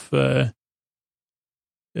yourself,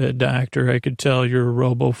 doctor. I could tell you're a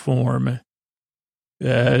roboform.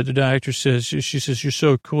 The doctor says, she says, you're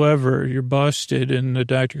so clever, you're busted. And the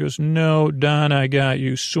doctor goes, no, Donna, I got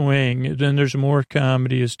you, swing. Then there's more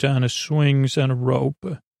comedy as Donna swings on a rope.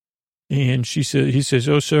 And he says,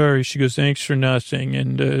 oh, sorry. She goes, thanks for nothing.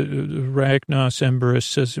 And Arachnos Empress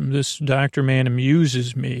says, this doctor man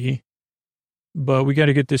amuses me. but we got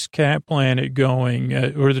to get this cat planet going.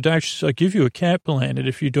 Or the doctor says, I'll give you a cat planet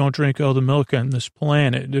if you don't drink all the milk on this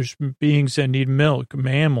planet. There's beings that need milk,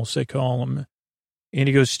 mammals, they call them. And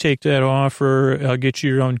he goes, take that offer. I'll get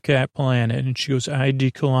you your own cat planet. And she goes, I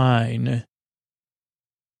decline.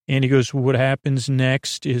 And he goes, what happens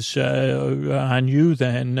next is on you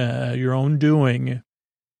then, your own doing.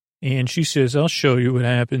 And she says, I'll show you what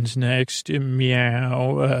happens next.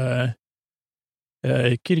 Meow.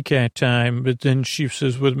 Kitty cat time. But then she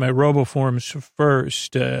says, with my roboforms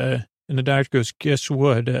first. And the doctor goes, guess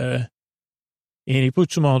what? And he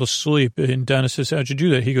puts them all to sleep. And Donna says, how'd you do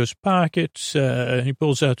that? He goes, pockets. He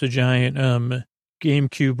pulls out the giant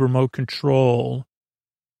GameCube remote control.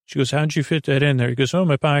 She goes, how'd you fit that in there? He goes, oh,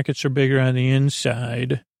 my pockets are bigger on the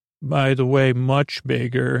inside. By the way, much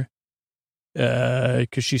bigger.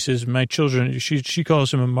 Because she says, my children, she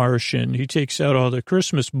calls him a Martian. He takes out all the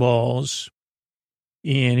Christmas balls.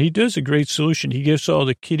 And he does a great solution. He gets all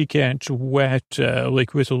the kitty cats wet,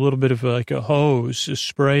 like with a little bit of like a hose,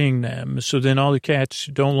 spraying them. So then all the cats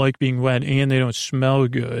don't like being wet and they don't smell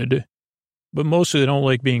good. But mostly they don't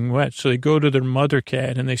like being wet. So they go to their mother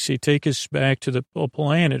cat and they say, take us back to the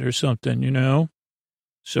planet or something, you know?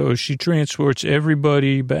 So she transports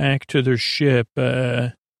everybody back to their ship.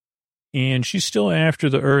 And she's still after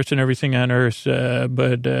the Earth and everything on Earth.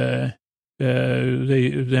 But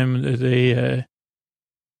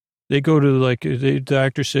they go to, like, the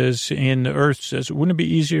doctor says, and the Earth says, wouldn't it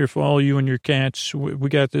be easier if all you and your cats, we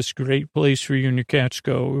got this great place for you and your cats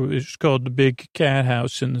go. It's called the Big Cat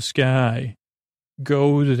House in the Sky.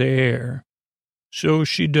 Go there. So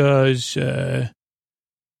she does, but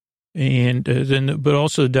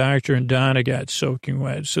also the doctor and Donna got soaking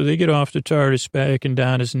wet. So they get off the TARDIS back in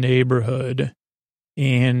Donna's neighborhood.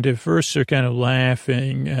 And at first they're kind of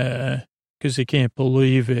laughing, because they can't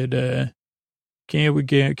believe it. Can't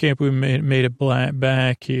we made it black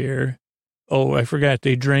back here? Oh, I forgot.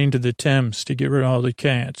 They drained to the Thames to get rid of all the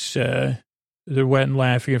cats. They're wet and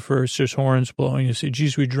laughing at first. There's horns blowing. They say,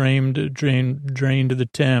 geez, we drained to the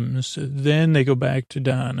Thames. Then they go back to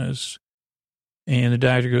Donna's. And the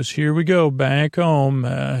doctor goes, here we go, back home.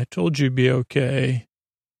 I told you it'd be okay.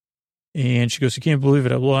 And she goes, I can't believe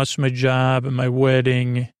it. I lost my job and my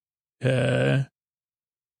wedding. All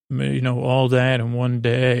that in one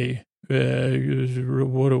day. What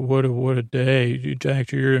a day.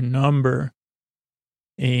 Doctor, you're a number.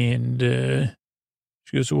 And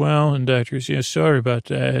she goes, well, and doctor goes, yeah, sorry about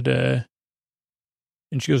that.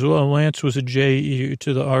 And she goes, well, Lance was a J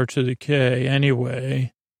to the R to the K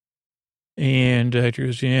anyway. And doctor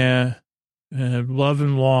goes, yeah, love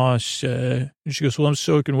and loss. And she goes, well, I'm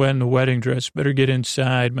soaking wet in the wedding dress. Better get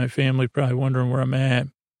inside. My family probably wondering where I'm at.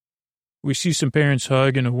 We see some parents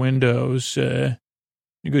hug in the windows.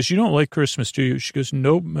 He goes, you don't like Christmas, do you? She goes,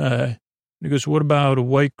 nope. He goes, what about a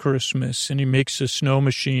white Christmas? And he makes a snow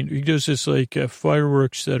machine. He does this like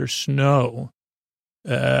fireworks that are snow.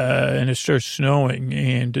 And it starts snowing.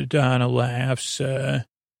 And Donna laughs.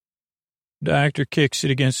 Doctor kicks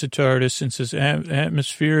it against the TARDIS and says,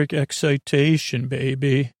 atmospheric excitation,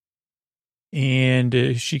 baby.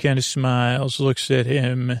 And she kind of smiles, looks at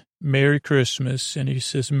him, Merry Christmas. And he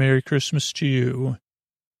says, Merry Christmas to you.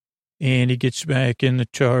 And he gets back in the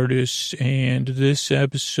TARDIS, and this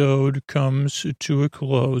episode comes to a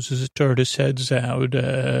close as the TARDIS heads out.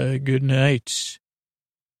 Good night.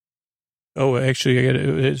 Oh,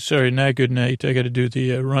 actually, not good night. I got to do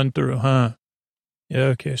the run through, huh?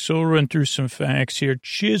 Okay, so we'll run through some facts here.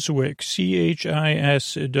 Chiswick, Chiswick.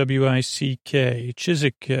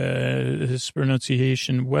 Chiswick, this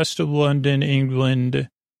pronunciation, west of London, England.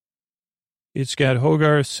 It's got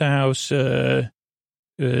Hogarth's house,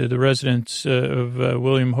 the residence of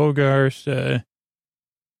William Hogarth,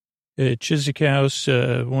 Chiswick House,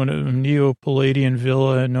 one of a Neo-Palladian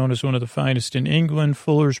villa known as one of the finest in England,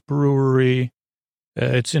 Fuller's Brewery.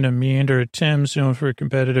 It's in a meander of Thames, known for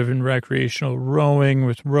competitive and recreational rowing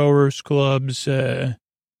with rowers clubs. And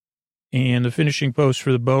the finishing post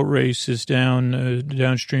for the boat race is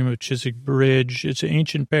downstream of Chiswick Bridge. It's an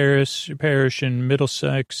ancient parish in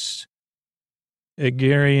Middlesex.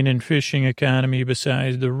 Agrarian and fishing economy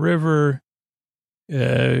beside the river,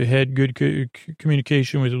 had good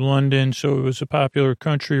communication with London, so it was a popular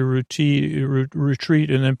country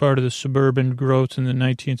retreat and then part of the suburban growth in the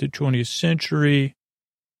 19th and 20th century.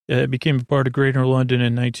 It became a part of Greater London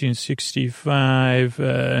in 1965.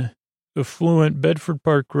 Affluent Bedford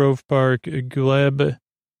Park, Grove Park, Glebe,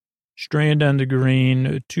 Strand on the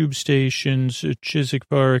Green, tube stations, Chiswick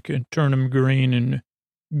Park, and Turnham Green, and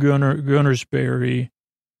Gunnersbury,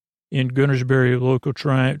 local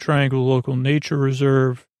Triangle Local Nature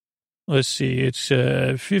Reserve. Let's see, it's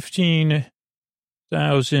 15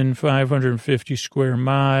 1,550 square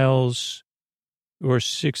miles, or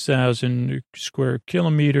 6,000 square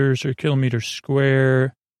kilometers or kilometers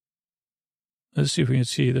square. Let's see if we can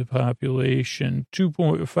see the population.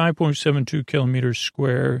 5.72 kilometers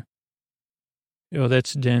square. Oh,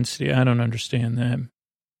 that's density. I don't understand that.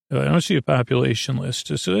 I don't see a population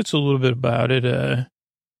list. So that's a little bit about it.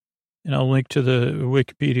 And I'll link to the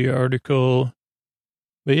Wikipedia article.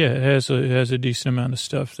 But yeah, it has a decent amount of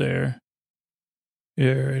stuff there.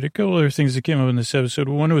 Yeah, right. A couple other things that came up in this episode.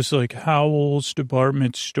 One was like Howell's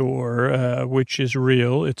Department Store, which is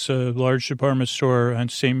real. It's a large department store on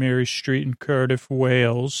St. Mary's Street in Cardiff,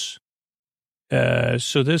 Wales.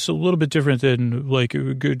 So this is a little bit different than like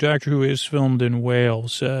Doctor Who is filmed in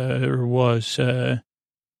Wales, or was.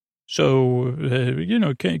 So,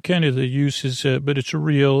 kind of the uses, but it's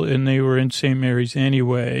real, and they were in St. Mary's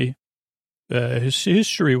anyway.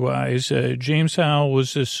 History-wise, James Howell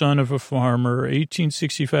was the son of a farmer.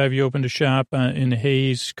 1865, he opened a shop in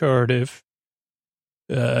Hayes, Cardiff,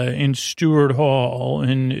 in Stewart Hall,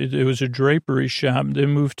 and it was a drapery shop. Then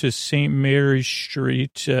moved to St. Mary's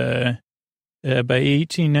Street. By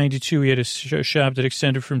 1892, he had a shop that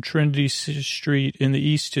extended from Trinity Street in the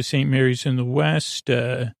east to St. Mary's in the west.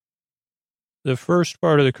 The first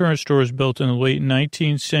part of the current store was built in the late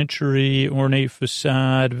 19th century, ornate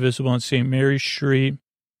facade visible on St. Mary's Street.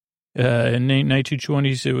 In the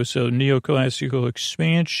 1920s, it was a neoclassical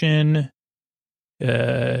expansion.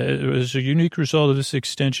 It was a unique result of this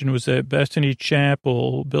extension was that Bethany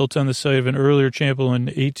Chapel, built on the site of an earlier chapel in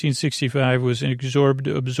 1865, was absorbed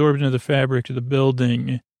into the fabric of the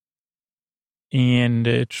building, and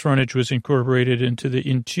its frontage was incorporated into the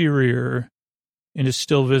interior and is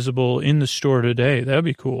still visible in the store today. That'd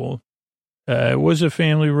be cool. It was a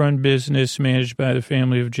family-run business managed by the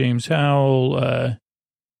family of James Howell.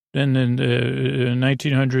 Then in the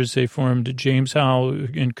 1900s, they formed James Howell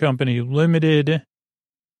and Company Limited.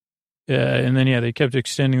 And then, they kept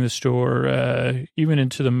extending the store even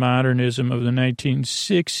into the modernism of the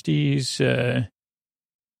 1960s.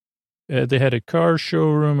 They had a car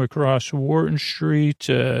showroom across Wharton Street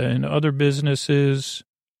and other businesses.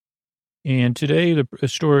 And today, the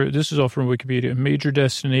store, this is all from Wikipedia, major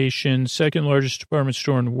destination, second largest department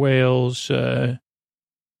store in Wales,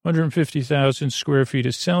 150,000 square feet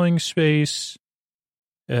of selling space,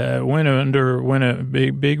 went a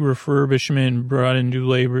big refurbishment, brought in new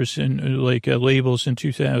labels in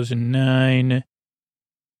 2009.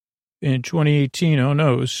 In 2018,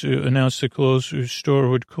 it was announced the store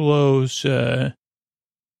would close,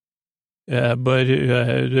 but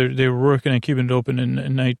they were working on keeping it open in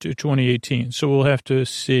 2018. So we'll have to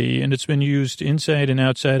see. And it's been used inside and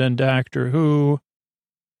outside on Doctor Who,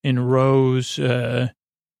 in Rose, and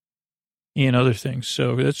other things.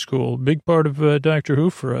 So that's cool. Big part of Doctor Who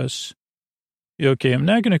for us. Okay, I'm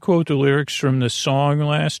not going to quote the lyrics from the song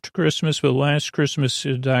Last Christmas, but Last Christmas,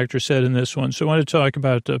 the Doctor said in this one. So I want to talk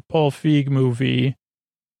about the Paul Feig movie,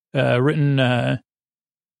 written...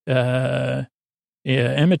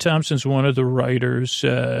 Emma Thompson's one of the writers,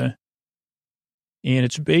 and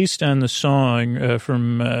it's based on the song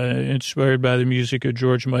inspired by the music of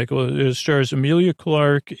George Michael. It stars Emilia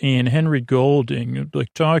Clarke and Henry Golding.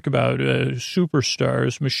 Talk about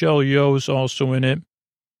superstars. Michelle Yeoh's also in it,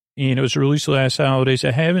 and it was released last holidays.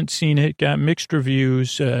 I haven't seen it. Got mixed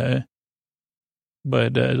reviews,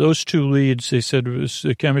 but those two leads, they said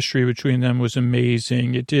the chemistry between them was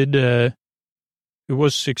amazing. It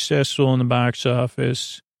was successful in the box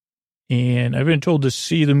office, and I've been told to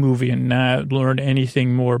see the movie and not learn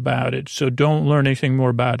anything more about it. So don't learn anything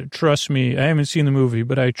more about it. Trust me, I haven't seen the movie,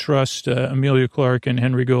 but I trust Emilia Clarke and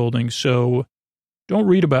Henry Golding. So don't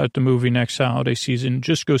read about the movie next holiday season.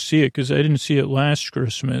 Just go see it, because I didn't see it last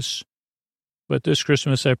Christmas, but this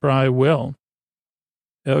Christmas I probably will.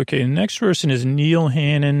 Okay, the next person is Neil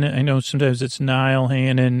Hannon. I know sometimes it's Niall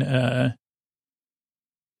Hannon.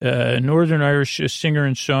 Northern Irish singer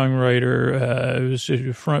and songwriter, was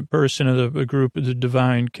a front person of the group of the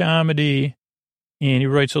Divine Comedy, and he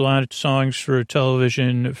writes a lot of songs for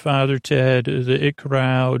television, Father Ted, The It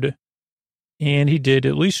Crowd, and he did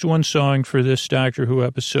at least one song for this Doctor Who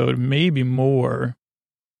episode, maybe more.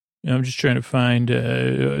 I'm just trying to find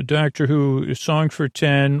Doctor Who, Song for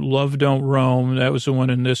 10, Love Don't Roam, that was the one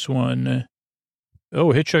in this one.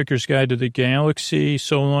 Hitchhiker's Guide to the Galaxy,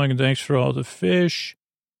 So Long and Thanks for All the Fish.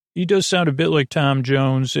 He does sound a bit like Tom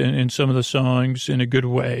Jones in some of the songs in a good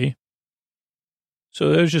way. So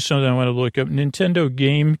that was just something I want to look up. Nintendo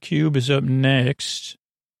GameCube is up next.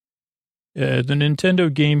 The Nintendo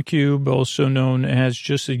GameCube, also known as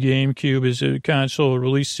just the GameCube, is a console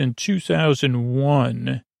released in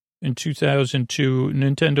 2001. in 2002.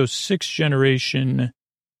 Nintendo 6th generation,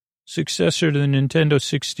 successor to the Nintendo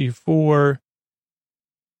 64,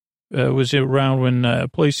 was around when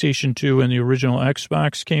PlayStation 2 and the original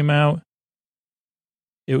Xbox came out.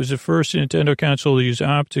 It was the first Nintendo console to use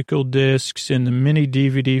optical discs in the mini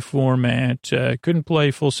DVD format. Couldn't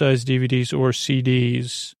play full-size DVDs or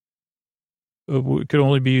CDs. It could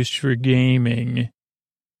only be used for gaming.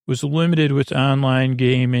 Was limited with online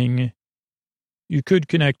gaming. You could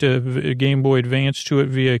connect a Game Boy Advance to it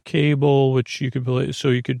via cable, which you could play, so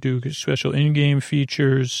you could do special in-game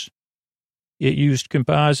features. It used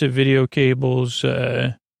composite video cables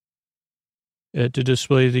to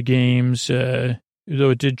display the games, though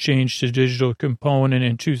it did change to digital component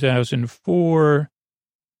in 2004.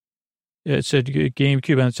 It said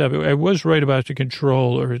GameCube on top. I was right about the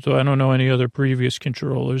controller, though I don't know any other previous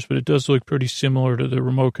controllers, but it does look pretty similar to the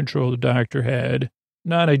remote control the doctor had.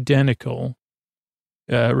 Not identical.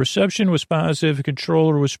 Reception was positive. The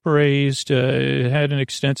controller was praised. It had an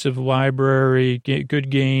extensive library,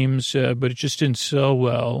 good games, but it just didn't sell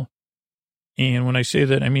well. And when I say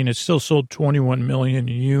that, I mean it still sold 21 million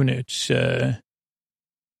units, and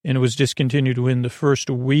it was discontinued when the first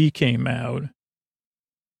Wii came out.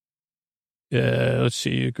 Let's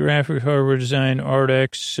see, graphic hardware design,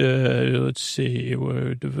 ArtX, let's see,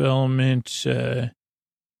 development,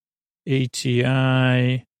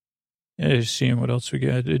 ATI. Just seeing what else we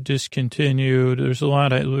got. Discontinued. There's a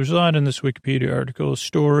lot in this Wikipedia article.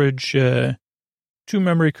 Storage, 2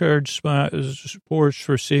 memory card ports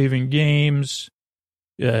for saving games.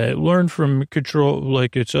 Learned from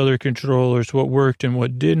like its other controllers, what worked and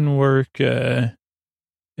what didn't work. But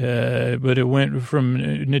it went from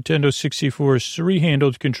Nintendo 64's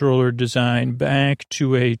 3-handled controller design back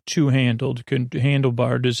to a 2-handled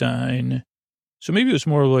handlebar design. So maybe it was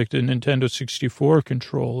more like the Nintendo 64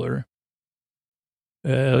 controller.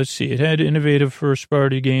 Let's see. It had innovative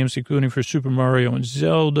first-party games, including for Super Mario and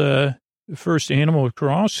Zelda. The first Animal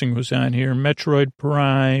Crossing was on here. Metroid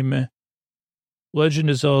Prime, Legend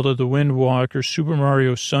of Zelda, The Wind Walker, Super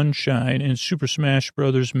Mario Sunshine, and Super Smash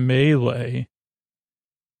Bros. Melee.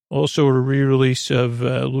 Also a re-release of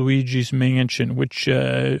Luigi's Mansion, which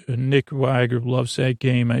Nick Weiger loves that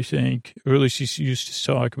game, I think. Or at least he used to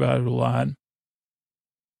talk about it a lot.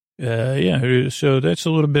 So that's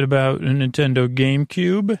a little bit about a Nintendo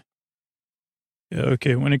GameCube.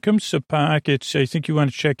 Okay, when it comes to pockets, I think you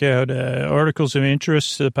want to check out Articles of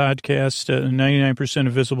Interest, the podcast, 99%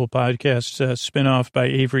 Invisible podcast, spinoff by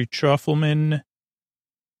Avery Trufelman.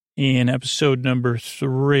 And episode number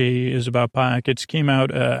 3 is about pockets. Came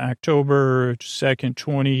out October 2nd,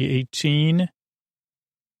 2018.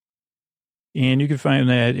 And you can find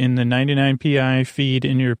that in the 99PI feed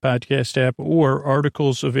in your podcast app or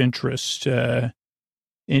Articles of Interest. And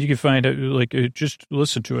you can find it, just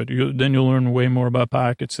listen to it. Then you'll learn way more about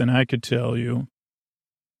pockets than I could tell you.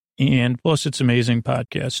 And plus, it's an amazing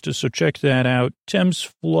podcast. So check that out. Thames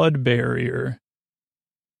Flood Barrier.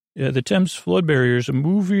 The Thames Flood Barrier is a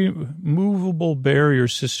movable barrier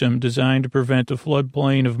system designed to prevent the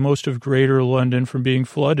floodplain of most of Greater London from being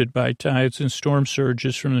flooded by tides and storm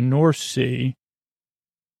surges from the North Sea.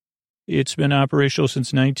 It's been operational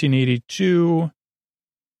since 1982.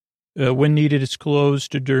 When needed, it's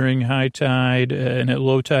closed during high tide, and at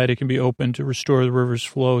low tide, it can be opened to restore the river's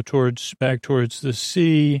flow back towards the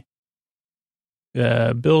sea.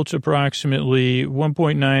 Built approximately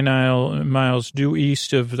 1.9 miles due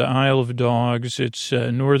east of the Isle of Dogs. Its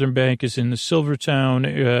northern bank is in the Silvertown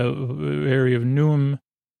area of Newham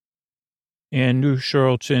and New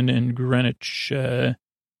Charlton and Greenwich. They've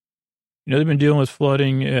been dealing with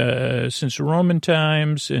flooding since Roman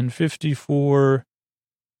times. In 54,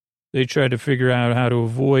 they tried to figure out how to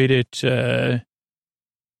avoid it.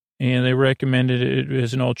 And they recommended it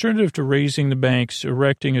as an alternative to raising the banks.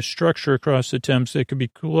 Erecting a structure across the Thames that could be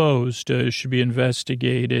closed should be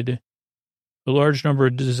investigated. A large number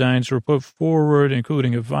of designs were put forward,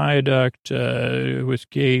 including a viaduct with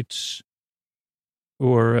gates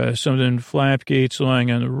or something, flap gates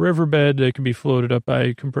lying on the riverbed that could be floated up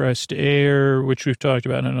by compressed air, which we've talked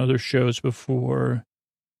about on other shows before.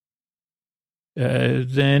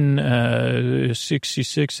 Then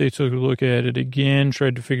 66, they took a look at it again,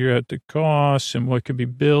 tried to figure out the costs and what could be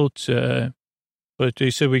built. But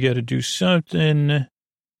they said we got to do something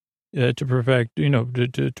to protect,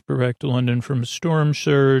 to protect London from a storm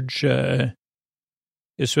surge,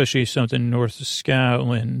 especially something north of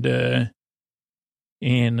Scotland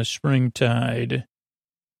and the spring tide.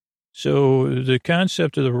 So the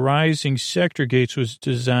concept of the rising sector gates was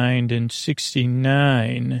designed in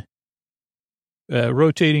 69.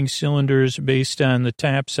 rotating cylinders based on the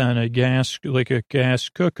taps on a gas, like a gas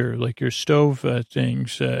cooker, like your stove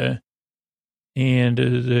things.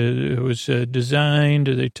 It was designed,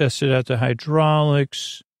 they tested out the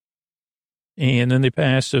hydraulics, and then they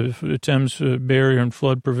passed the Thames Barrier and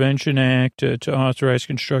Flood Prevention Act to authorize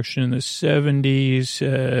construction in the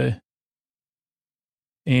 70s.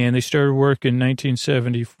 And they started work in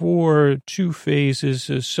 1974, 2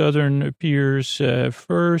 phases, Southern Piers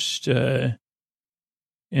first, and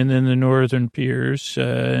then the Northern Piers.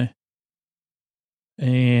 There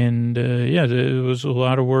was a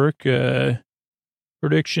lot of work.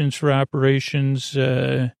 Predictions for operations.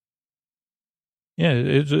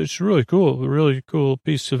 It's really cool. A really cool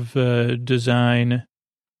piece of design.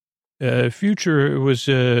 Future was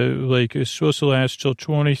it's supposed to last till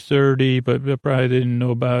 2030, but probably didn't know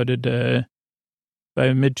about it.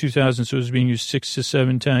 By mid 2000s, it was being used 6 to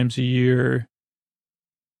 7 times a year.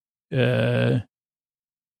 But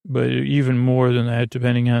even more than that,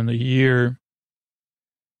 depending on the year.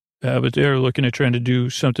 But they're looking at trying to do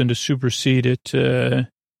something to supersede it.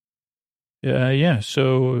 That's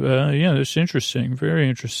interesting, very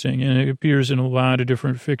interesting. And it appears in a lot of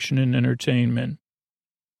different fiction and entertainment.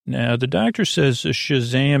 Now, the doctor says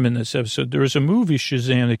Shazam in this episode. There was a movie,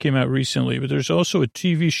 Shazam, that came out recently, but there's also a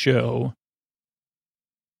TV show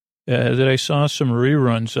that I saw some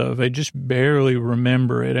reruns of. I just barely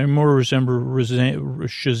remember it. I more remember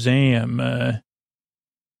Shazam.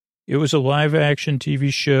 It was a live-action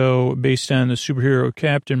TV show based on the superhero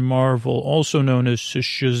Captain Marvel, also known as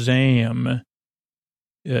Shazam.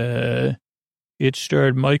 It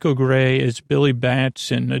starred Michael Gray as Billy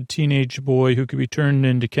Batson, a teenage boy who could be turned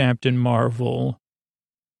into Captain Marvel.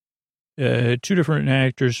 2 different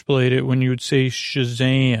actors played it when you would say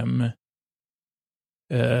Shazam.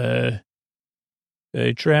 They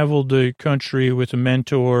traveled the country with a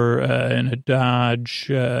mentor in a Dodge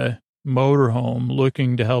motorhome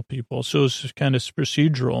looking to help people. So it's kind of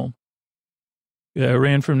procedural.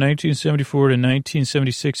 Ran from 1974 to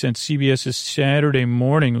 1976 on CBS's Saturday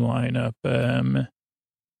morning lineup. I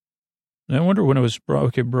wonder when it was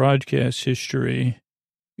broadcast history.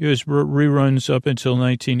 It was reruns up until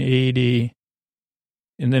 1980,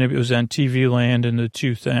 and then it was on TV Land in the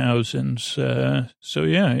 2000s.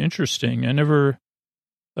 Interesting. I don't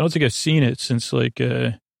think I've seen it since I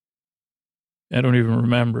don't even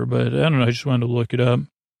remember, but I don't know. I just wanted to look it up.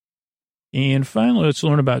 And finally, let's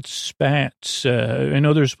learn about Spats. I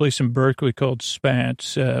know there's a place in Berkeley called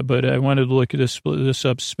Spats, but I wanted to look at this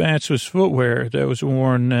up. Spats was footwear that was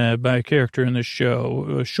worn by a character in the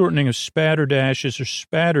show, a shortening of spatter dashes or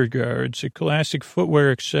spatter guards, a classic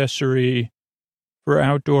footwear accessory for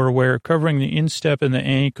outdoor wear covering the instep and the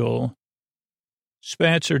ankle.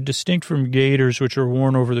 Spats are distinct from gaiters, which are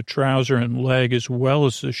worn over the trouser and leg as well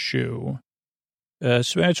as the shoe.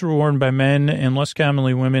 Spats were worn by men and less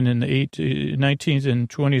commonly women in the 19th and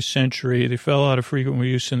 20th century. They fell out of frequent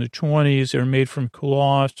use in the 20s. They were made from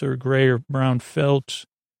cloth or gray or brown felt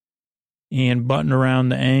and button around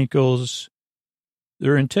the ankles.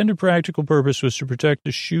 Their intended practical purpose was to protect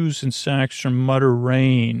the shoes and socks from mud or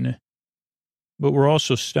rain, but were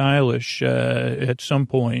also stylish at some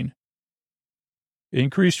point.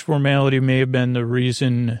 Increased formality may have been the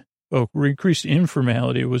reason. Increased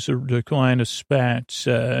informality was the decline of Spats.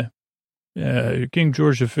 King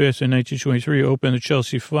George V in 1923 opened the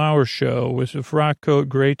Chelsea Flower Show with a frock coat,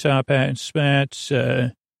 gray top hat, and spats.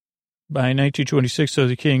 By 1926, though,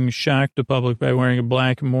 the king shocked the public by wearing a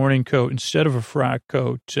black morning coat instead of a frock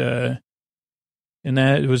coat. And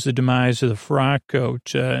that was the demise of the frock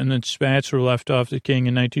coat. And then spats were left off the king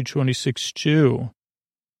in 1926, too.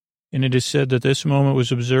 And it is said that this moment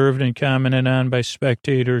was observed and commented on by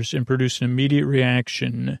spectators and produced an immediate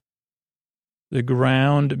reaction. The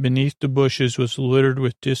ground beneath the bushes was littered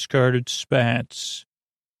with discarded spats.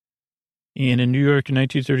 And in New York in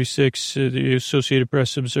 1936, the Associated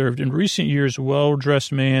Press observed, in recent years,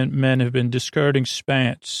 well-dressed men have been discarding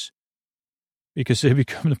spats because they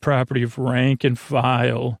become the property of rank and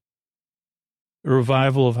file. A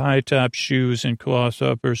revival of high-top shoes and cloth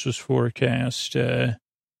uppers was forecast.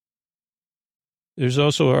 There's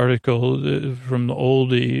also an article from the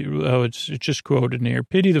oldie. It's just quoted in here.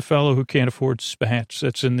 Pity the fellow who can't afford spats.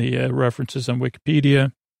 That's in the references on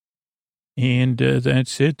Wikipedia. And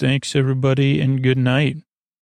that's it. Thanks, everybody, and good night.